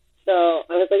 So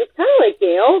I was like, it's kind of like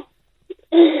Gail.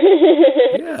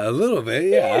 Yeah, a little bit,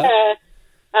 yeah.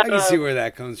 I can see where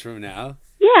that comes from now.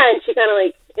 Yeah, and she kind of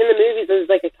like, in the movies, it was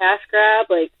like a cash grab,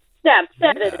 like, set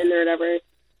it in there or whatever.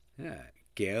 Yeah,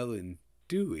 Gail and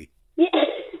Dewey. Yeah.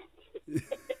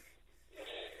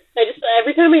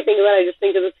 Every time I think of that, I just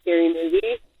think of the Scary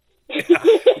Movie.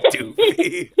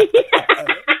 Dewey.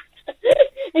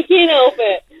 I can't help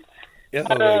it.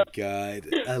 Oh my god,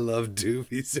 I love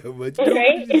Dewey so much. Right?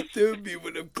 Nobody disturb me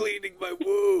when I'm cleaning my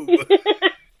womb.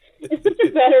 It's such a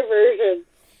better version.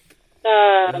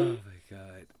 Oh my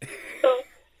god. So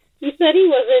he said he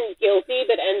wasn't guilty,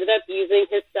 but ended up using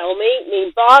his cellmate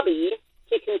named Bobby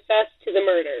to confess to the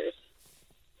murders.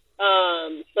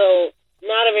 So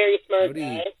not a very smart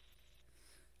guy.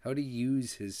 How'd he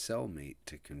use his cellmate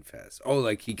to confess? Oh,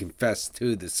 like he confessed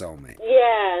to the cellmate.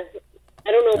 Yeah. I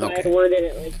don't know why I worded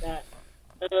it like that.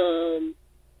 And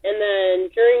then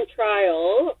during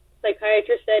trial,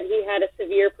 psychiatrist said he had a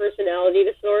severe personality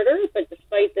disorder, but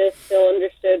despite this, still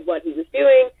understood what he was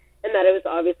doing and that it was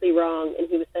obviously wrong, and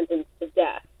he was sentenced to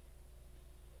death.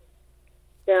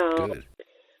 Now,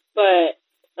 but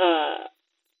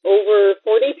over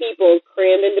 40 people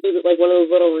crammed into like one of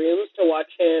those little rooms to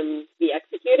watch him be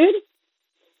executed.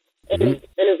 And,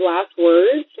 and his last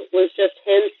words was just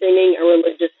him singing a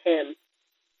religious hymn.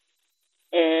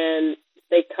 And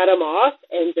they cut him off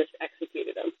and just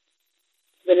executed him.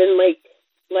 They didn't,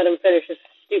 let him finish his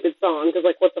stupid song,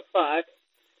 because, what the fuck?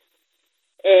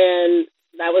 And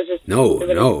that was just... No,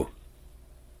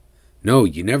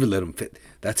 you never let him fit.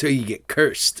 That's how you get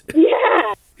cursed.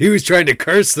 Yeah! He was trying to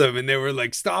curse them, and they were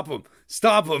like, stop him,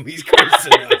 he's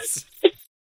cursing us.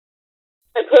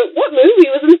 I put, what movie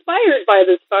was inspired by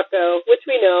this fucko? Which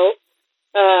we know.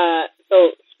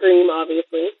 So, Scream,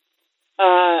 obviously.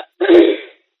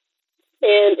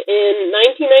 And in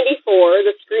 1994,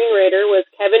 the screenwriter was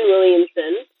Kevin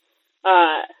Williamson,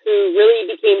 who really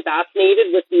became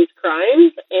fascinated with these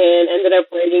crimes and ended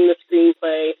up writing the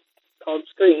screenplay called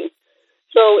Scream.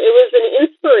 So it was an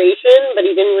inspiration, but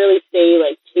he didn't really stay,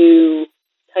 too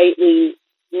tightly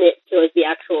knit to, the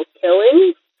actual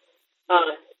killings.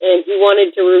 And he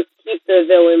wanted to keep the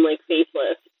villain,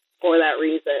 faceless for that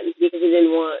reason, because he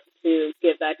didn't want to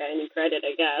give that guy any credit,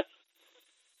 I guess.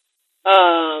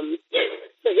 So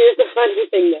here's the funny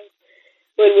thing, though.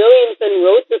 When Williamson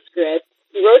wrote the script,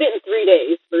 he wrote it in 3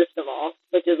 days, first of all,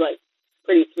 which is,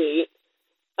 pretty sweet.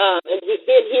 And he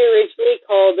originally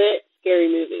called it Scary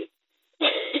Movie.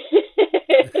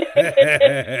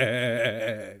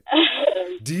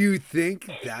 Do you think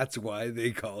that's why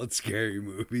they call it Scary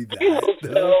Movie? I hope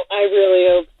That, so. I really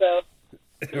hope so.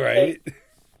 right?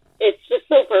 It's just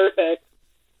so perfect.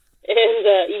 And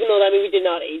even though that movie did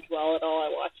not age well at all, I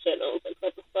watched it and I was like,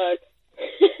 what the fuck?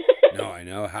 No, I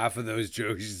know. Half of those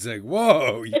jokes, it's like,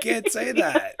 whoa, you can't say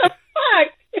that. Fuck!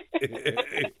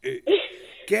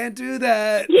 Can't do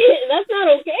that. That's not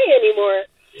okay anymore.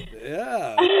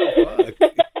 Yeah. Fuck.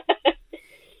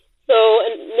 So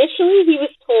initially he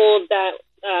was told that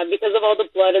because of all the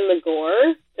blood and the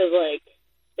gore, because like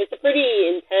it's a pretty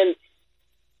intense.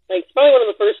 Like it's probably one of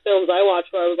the first films I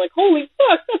watched where I was like, "Holy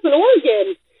fuck, that's an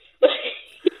organ!"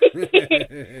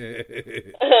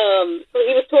 So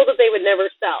he was told that they would never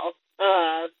sell.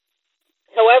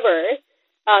 However,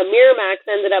 Miramax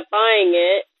ended up buying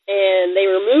it, and they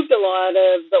removed a lot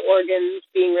of the organs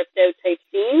being ripped out type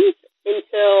scenes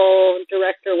until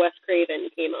director Wes Craven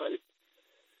came on.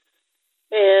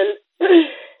 And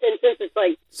since it's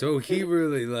like, so he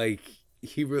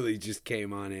really just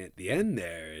came on at the end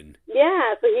there, and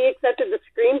yeah, so he accepted the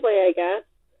screenplay, I guess.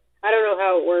 I don't know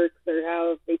how it works or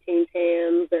how they change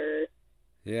hands or.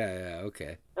 yeah,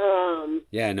 okay.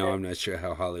 Yeah, no, I'm not sure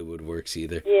how Hollywood works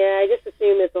either. Yeah, I just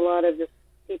assume it's a lot of just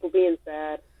people being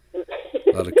sad. A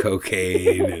lot of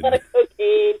cocaine and a lot of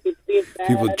cocaine, people being sad.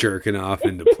 people jerking off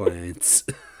into plants.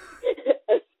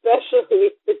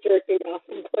 Especially the jerking off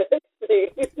in plants.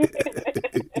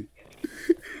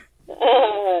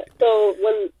 So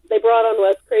when they brought on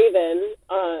Wes Craven,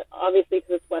 obviously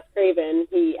because it's Wes Craven,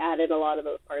 he added a lot of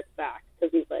those parts back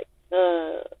because he's like,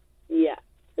 yeah,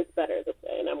 it's better this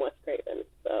way, and I'm Wes Craven,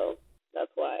 so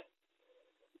that's why.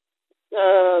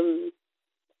 So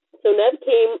Nev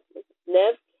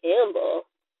Campbell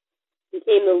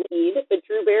became the lead, but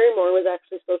Drew Barrymore was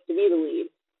actually supposed to be the lead.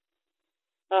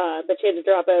 But she had to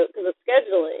drop out because of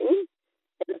scheduling,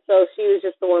 and so she was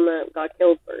just the one that got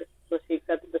killed first, so she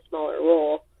accepted the smaller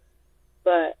role.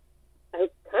 But I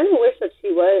kind of wish that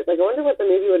she was, like, I wonder what the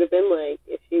movie would have been like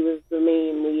if she was the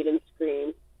main lead in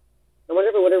Scream. I wonder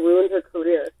if it would have ruined her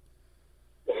career.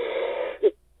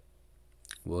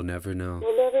 We'll never know.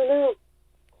 We'll never know.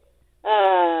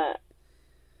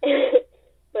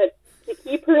 But to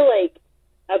keep her, like,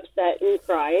 upset and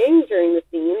crying during the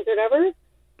scenes or whatever,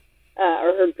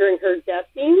 during her death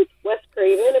scenes, Wes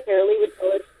Craven apparently would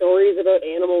tell her stories about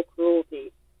animal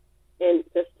cruelty, and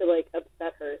just to, like,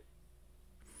 upset her.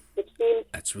 Which seems...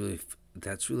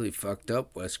 That's really fucked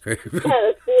up, Wes Craven.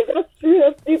 Yeah, that's true.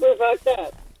 That's super fucked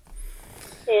up.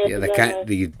 And, yeah,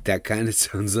 that kind of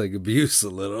sounds like abuse a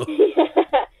little. Yeah.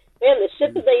 Man, the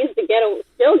shit that they used to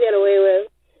still get away with.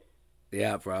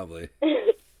 Yeah, probably.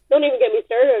 Don't even get me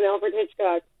started on Alfred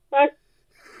Hitchcock. Fuck.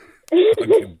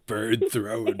 Fucking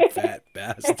bird-throwing fat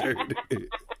bastard.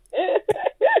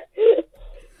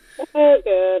 Oh,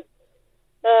 God.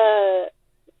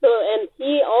 And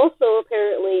he also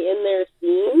apparently, in their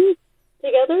scenes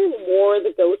together, wore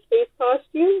the Ghostface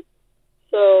costume.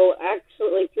 So,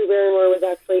 actually, Drew Barrymore was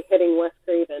actually hitting Wes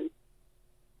Craven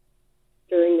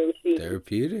during those scenes.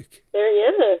 Therapeutic.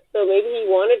 Yeah. So maybe he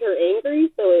wanted her angry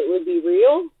so it would be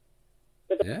real.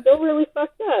 But it's still really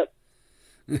fucked up.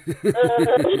 But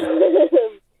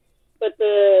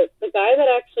the guy that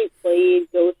actually played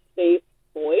Ghostface's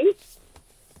voice,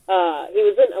 he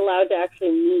wasn't allowed to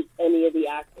actually meet any of the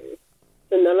actors.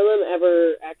 So none of them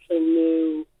ever actually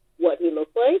knew what he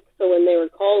looked like. So when they were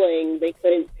calling, they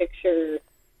couldn't picture,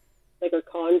 like, or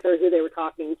conjure who they were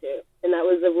talking to. And that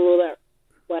was the rule that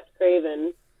Wes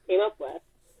Craven came up with.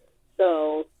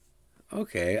 So...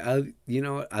 Okay, I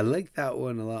like that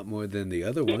one a lot more than the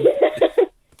other one.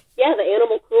 Yeah, the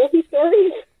animal cruelty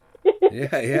stories.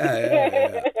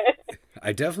 Yeah.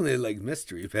 I definitely like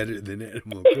mystery better than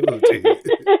animal cruelty.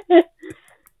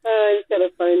 I just gotta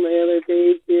find my other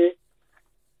page here.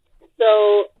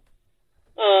 So,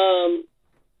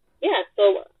 yeah,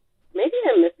 so maybe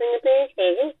I'm missing a page, but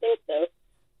I don't think so.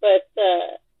 But,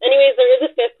 anyways, there is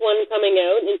a fifth one coming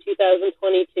out in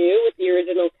 2022 with the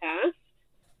original cast,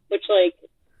 which, like,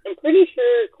 I'm pretty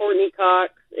sure Courtney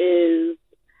Cox is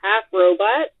half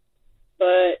robot,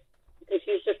 but because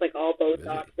she's just, like, all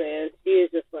Botox, man. She is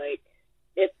just, like,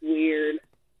 it's weird.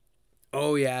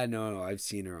 Oh, yeah, no, I've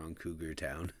seen her on Cougar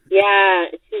Town. Yeah,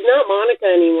 she's not Monica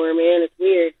anymore, man. It's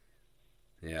weird.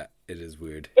 Yeah, it is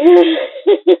weird.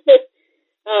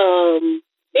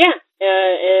 Yeah,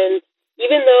 and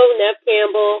even though Nev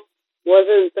Campbell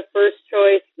wasn't the first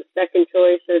choice, the second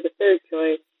choice, or the third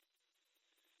choice,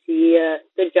 she,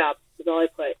 good job, is all I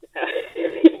put.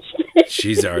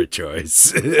 She's our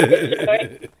choice.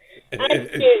 I'd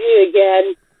choose you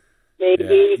again,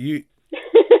 maybe. Yeah,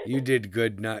 you did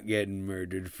good not getting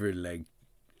murdered for, like,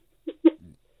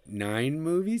 9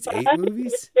 movies? 8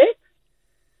 movies? 6?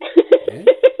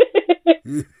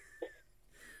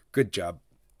 Good job.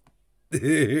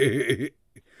 That'll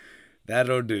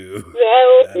do.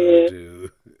 That'll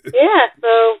do. Yeah,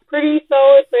 so pretty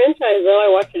solid franchise, though. I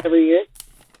watch it every year.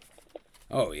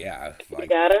 Oh, yeah. Like, you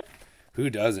gotta. Who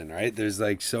doesn't, right? There's,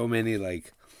 like, so many,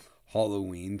 like,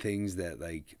 Halloween things that,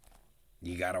 like,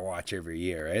 you gotta watch every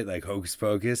year, right? Like Hocus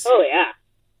Pocus. Oh, yeah.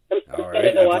 All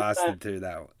right, I blasted through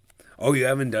that one. Oh, you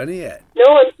haven't done it yet? No,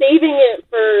 I'm saving it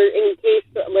for in case,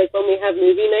 like, when we have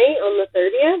movie night on the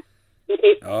 30th, in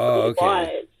case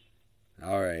okay.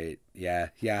 All right. Yeah,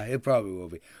 it probably will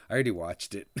be. I already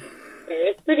watched it.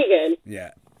 It's pretty good.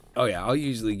 Yeah. Oh, yeah, I'll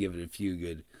usually give it a few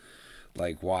good,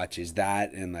 like, watches.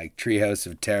 That and, like, Treehouse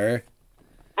of Terror.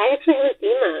 I actually haven't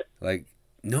seen that. Like,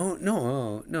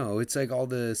 no, it's like all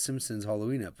the Simpsons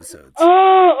Halloween episodes.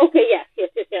 Oh, okay, yes.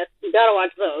 You gotta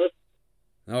watch those.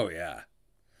 Oh, yeah.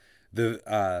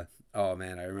 Oh,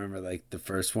 man, I remember, like, the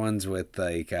first ones with,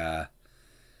 like,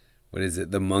 what is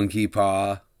it? The Monkey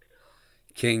Paw,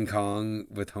 King Kong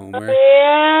with Homer. Oh,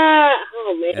 yeah.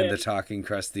 Oh, man. And the Talking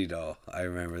Krusty Doll. I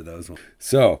remember those ones.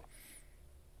 So,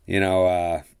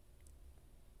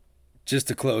 just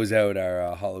to close out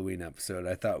our Halloween episode,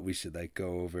 I thought we should, like,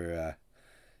 go over,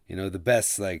 the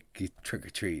best, like,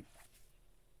 trick-or-treat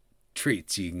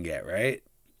treats you can get, right?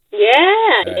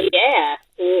 Yeah, right. Yeah.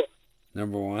 Ooh.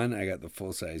 Number one, I got the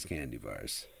full-size candy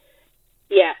bars.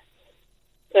 Yeah.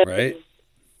 Right?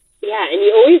 Yeah, and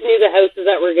you always knew the houses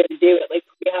that were going to do it, like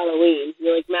pre-Halloween.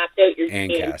 You, like, mapped out your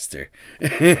Ancaster.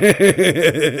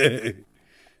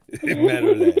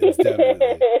 Meadowlands,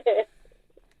 definitely.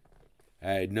 All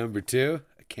right, number two,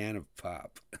 a can of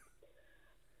pop.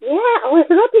 Yeah, I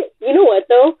forgot you know what,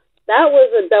 though? That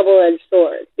was a double-edged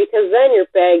sword, because then your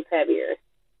bag's heavier.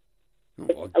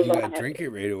 Well, you got to drink it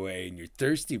right away, and you're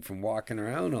thirsty from walking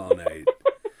around all night.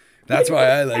 That's why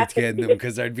I liked getting them,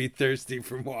 because I'd be thirsty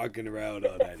from walking around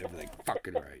all night. I'd be like,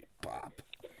 fucking right, pop.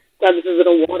 God, this is in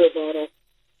a water bottle.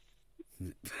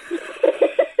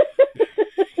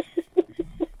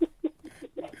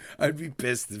 I'd be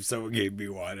pissed if someone gave me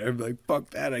water. I'd be like, fuck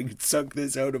that, I could suck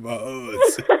this out of a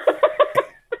hose.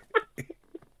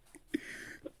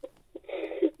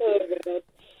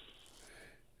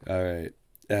 Oh,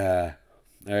 God.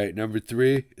 All right, number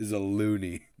three is a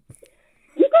loony.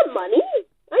 You got money?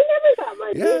 I never got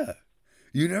money. Yeah.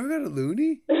 You never got a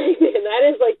loony? That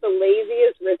is like the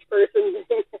laziest rich person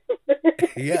thing ever.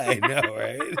 Yeah, I know,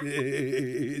 right?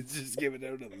 It's just giving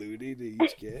out a loony to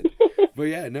each kid. But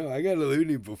yeah, no, I got a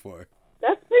loony before.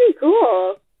 That's pretty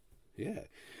cool. Yeah.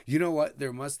 You know what?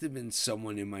 There must have been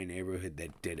someone in my neighborhood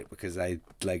that did it, because I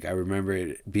remember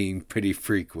it being pretty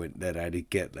frequent that I'd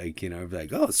get, like, I'd be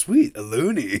like, oh, sweet, a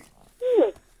loony.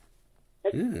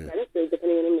 That's expensive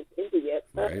depending on how many kids you get.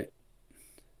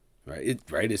 Right,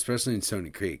 especially in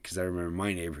Stony Creek, because I remember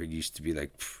my neighborhood used to be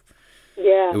like,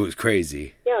 yeah, it was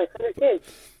crazy. Yeah, like 100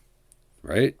 kids.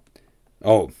 Right?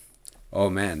 Oh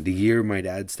man, the year my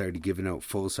dad started giving out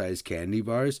full-size candy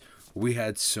bars, we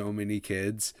had so many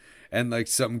kids, and like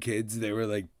some kids, they were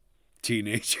like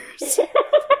teenagers.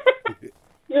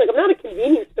 You're like, I'm not a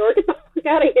convenience store. Get the fuck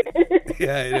out of here.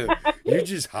 Yeah, I know. You're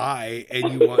just high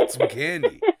and you want some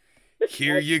candy.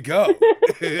 Here you go.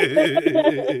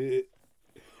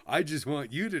 I just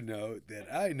want you to know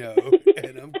that I know,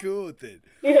 and I'm cool with it.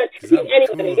 Because I'm a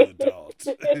cool adult.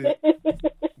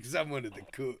 Because I'm one of the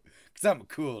cool. Because I'm a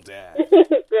cool dad.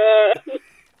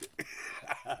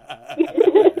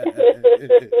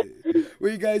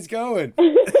 Where you guys going?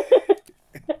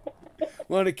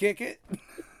 Want to kick it?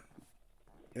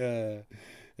 I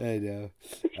know.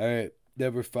 All right.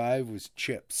 Number 5 was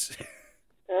chips.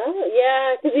 Oh,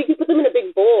 yeah, because you can put them in a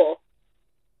big bowl.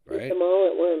 Right. Eat them all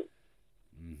at once.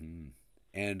 Mm-hmm.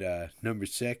 And number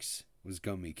 6 was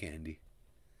gummy candy.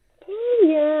 Oh,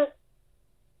 yeah.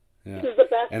 This is the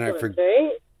best and one,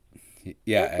 right?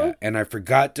 Yeah, and I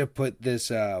forgot to put this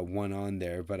one on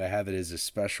there, but I have it as a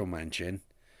special mention.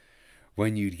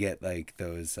 When you'd get, like,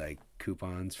 those, like,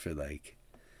 coupons for, like,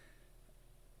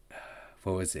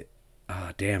 what was it?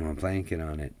 Oh, damn, I'm blanking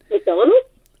on it. McDonald's?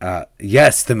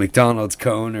 Yes, the McDonald's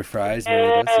cone or fries.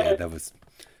 Yeah, that was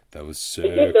sick.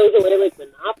 They give those away like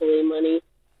Monopoly money.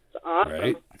 It's awesome.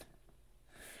 Right?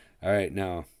 All right,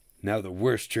 now the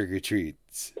worst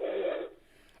trick-or-treats.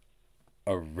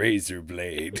 A razor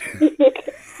blade.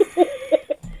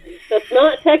 That's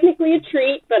not technically a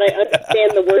treat, but I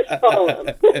understand the worst column.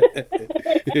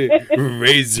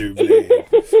 Razor blade.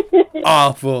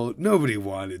 Awful. Nobody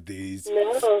wanted these.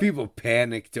 No. People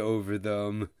panicked over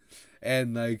them.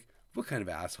 And, like, what kind of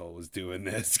asshole was doing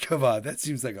this? Come on, that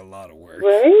seems like a lot of work.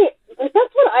 Right? Like,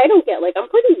 that's what I don't get. Like, I'm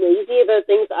pretty lazy about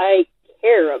things I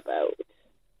care about.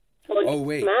 Well, Oh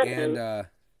wait, imagine.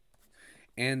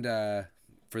 and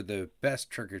for the best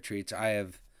trick or treats, I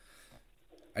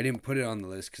didn't put it on the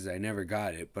list because I never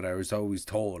got it, but I was always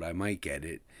told I might get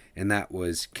it, and that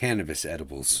was cannabis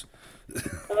edibles.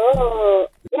 Oh,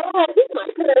 yeah, I think my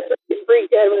parents would be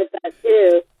freaked out with that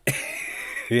too.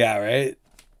 Yeah, right.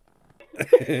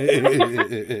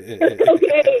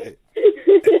 Okay.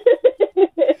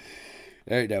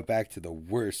 All right, now back to the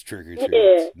worst trick or treats.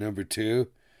 Yeah. Number 2,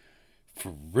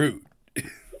 fruit.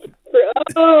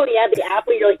 Oh, yeah, the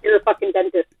apple, you're like, you're a fucking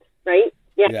dentist, right?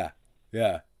 Yeah.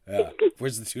 Yeah.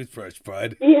 Where's the toothbrush,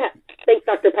 bud? Yeah. Thanks,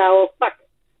 Dr. Powell. Fuck.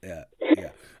 Yeah.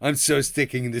 I'm so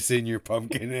sticking this in your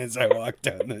pumpkin as I walk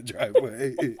down the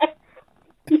driveway.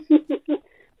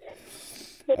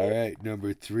 All right,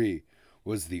 number 3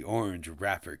 was the orange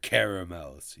wrapper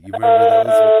caramels. You remember those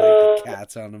with like the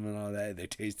cats on them and all that? They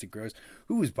tasted gross.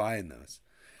 Who was buying those?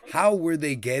 How were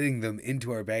they getting them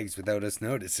into our bags without us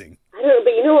noticing? I don't know,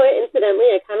 but you know what? Incidentally,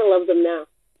 I kind of love them now.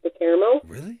 The caramel.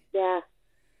 Really? Yeah.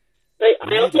 But I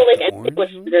Really? also Like like the anything with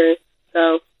orange one? sugars.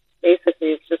 So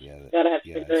basically, it's just gotta have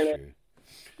Yeah, sugar in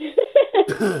that's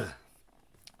it. true.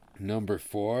 Number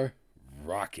 4,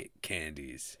 rocket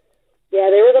candies. Yeah,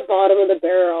 they were the bottom of the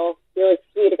barrel. You're like,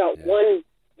 sweet, I got one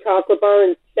chocolate bar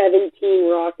and 17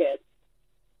 rockets.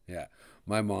 Yeah,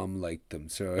 my mom liked them,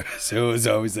 so it was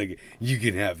always like, you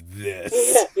can have this.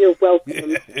 Yeah, you're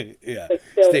welcome. Yeah, But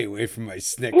still. stay away from my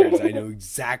Snickers. I know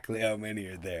exactly how many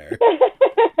are there.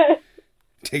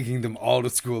 Taking them all to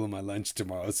school on my lunch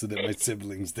tomorrow so that my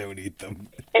siblings don't eat them.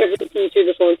 Every teacher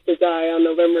just wants to die on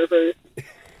November 1st.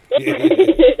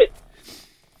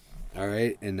 All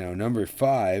right, and now number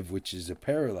 5, which is a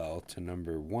parallel to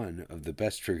number 1 of the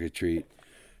best trick or treat,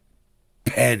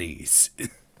 pennies.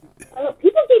 People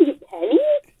gave you pennies?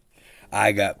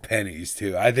 I got pennies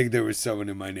too. I think there was someone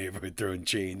in my neighborhood throwing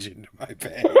change into my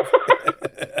bag.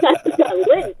 That's got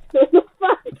lit. What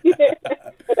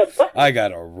the fuck? I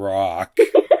got a rock.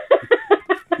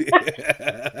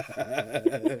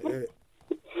 That's good.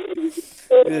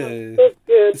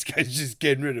 This guy's just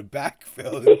getting rid of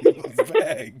backfill in people's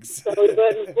bags.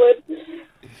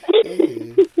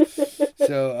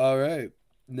 So, all right.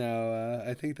 Now,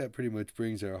 I think that pretty much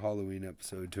brings our Halloween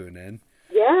episode to an end.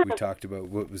 Yeah. We talked about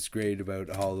what was great about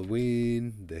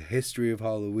Halloween, the history of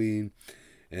Halloween,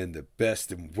 and the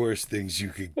best and worst things you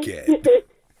could get.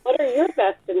 What are your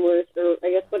best and worst, or I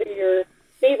guess what are your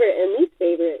favorite and least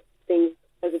favorite things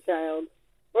as a child?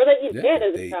 Or that you did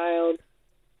as a child?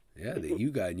 Yeah, that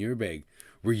you got in your bag.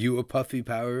 Were you a puffy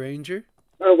Power Ranger?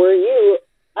 Or were you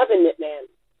Oven Mitt Man?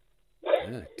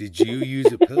 Yeah. Did you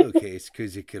use a pillowcase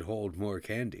because it could hold more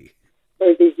candy?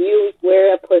 Or did you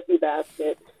wear a pussy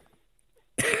basket?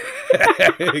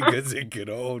 Because it could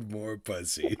hold more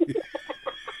pussy.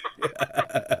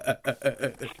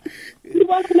 You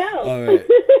want to know? All right.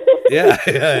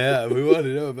 Yeah. We want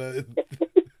to know about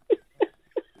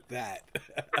that.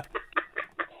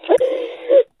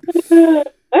 All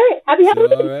right. Happy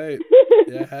Halloween. All right.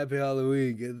 Yeah, happy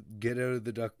Halloween. Get out of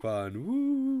the duck pond.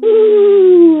 Woo!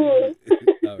 Woo!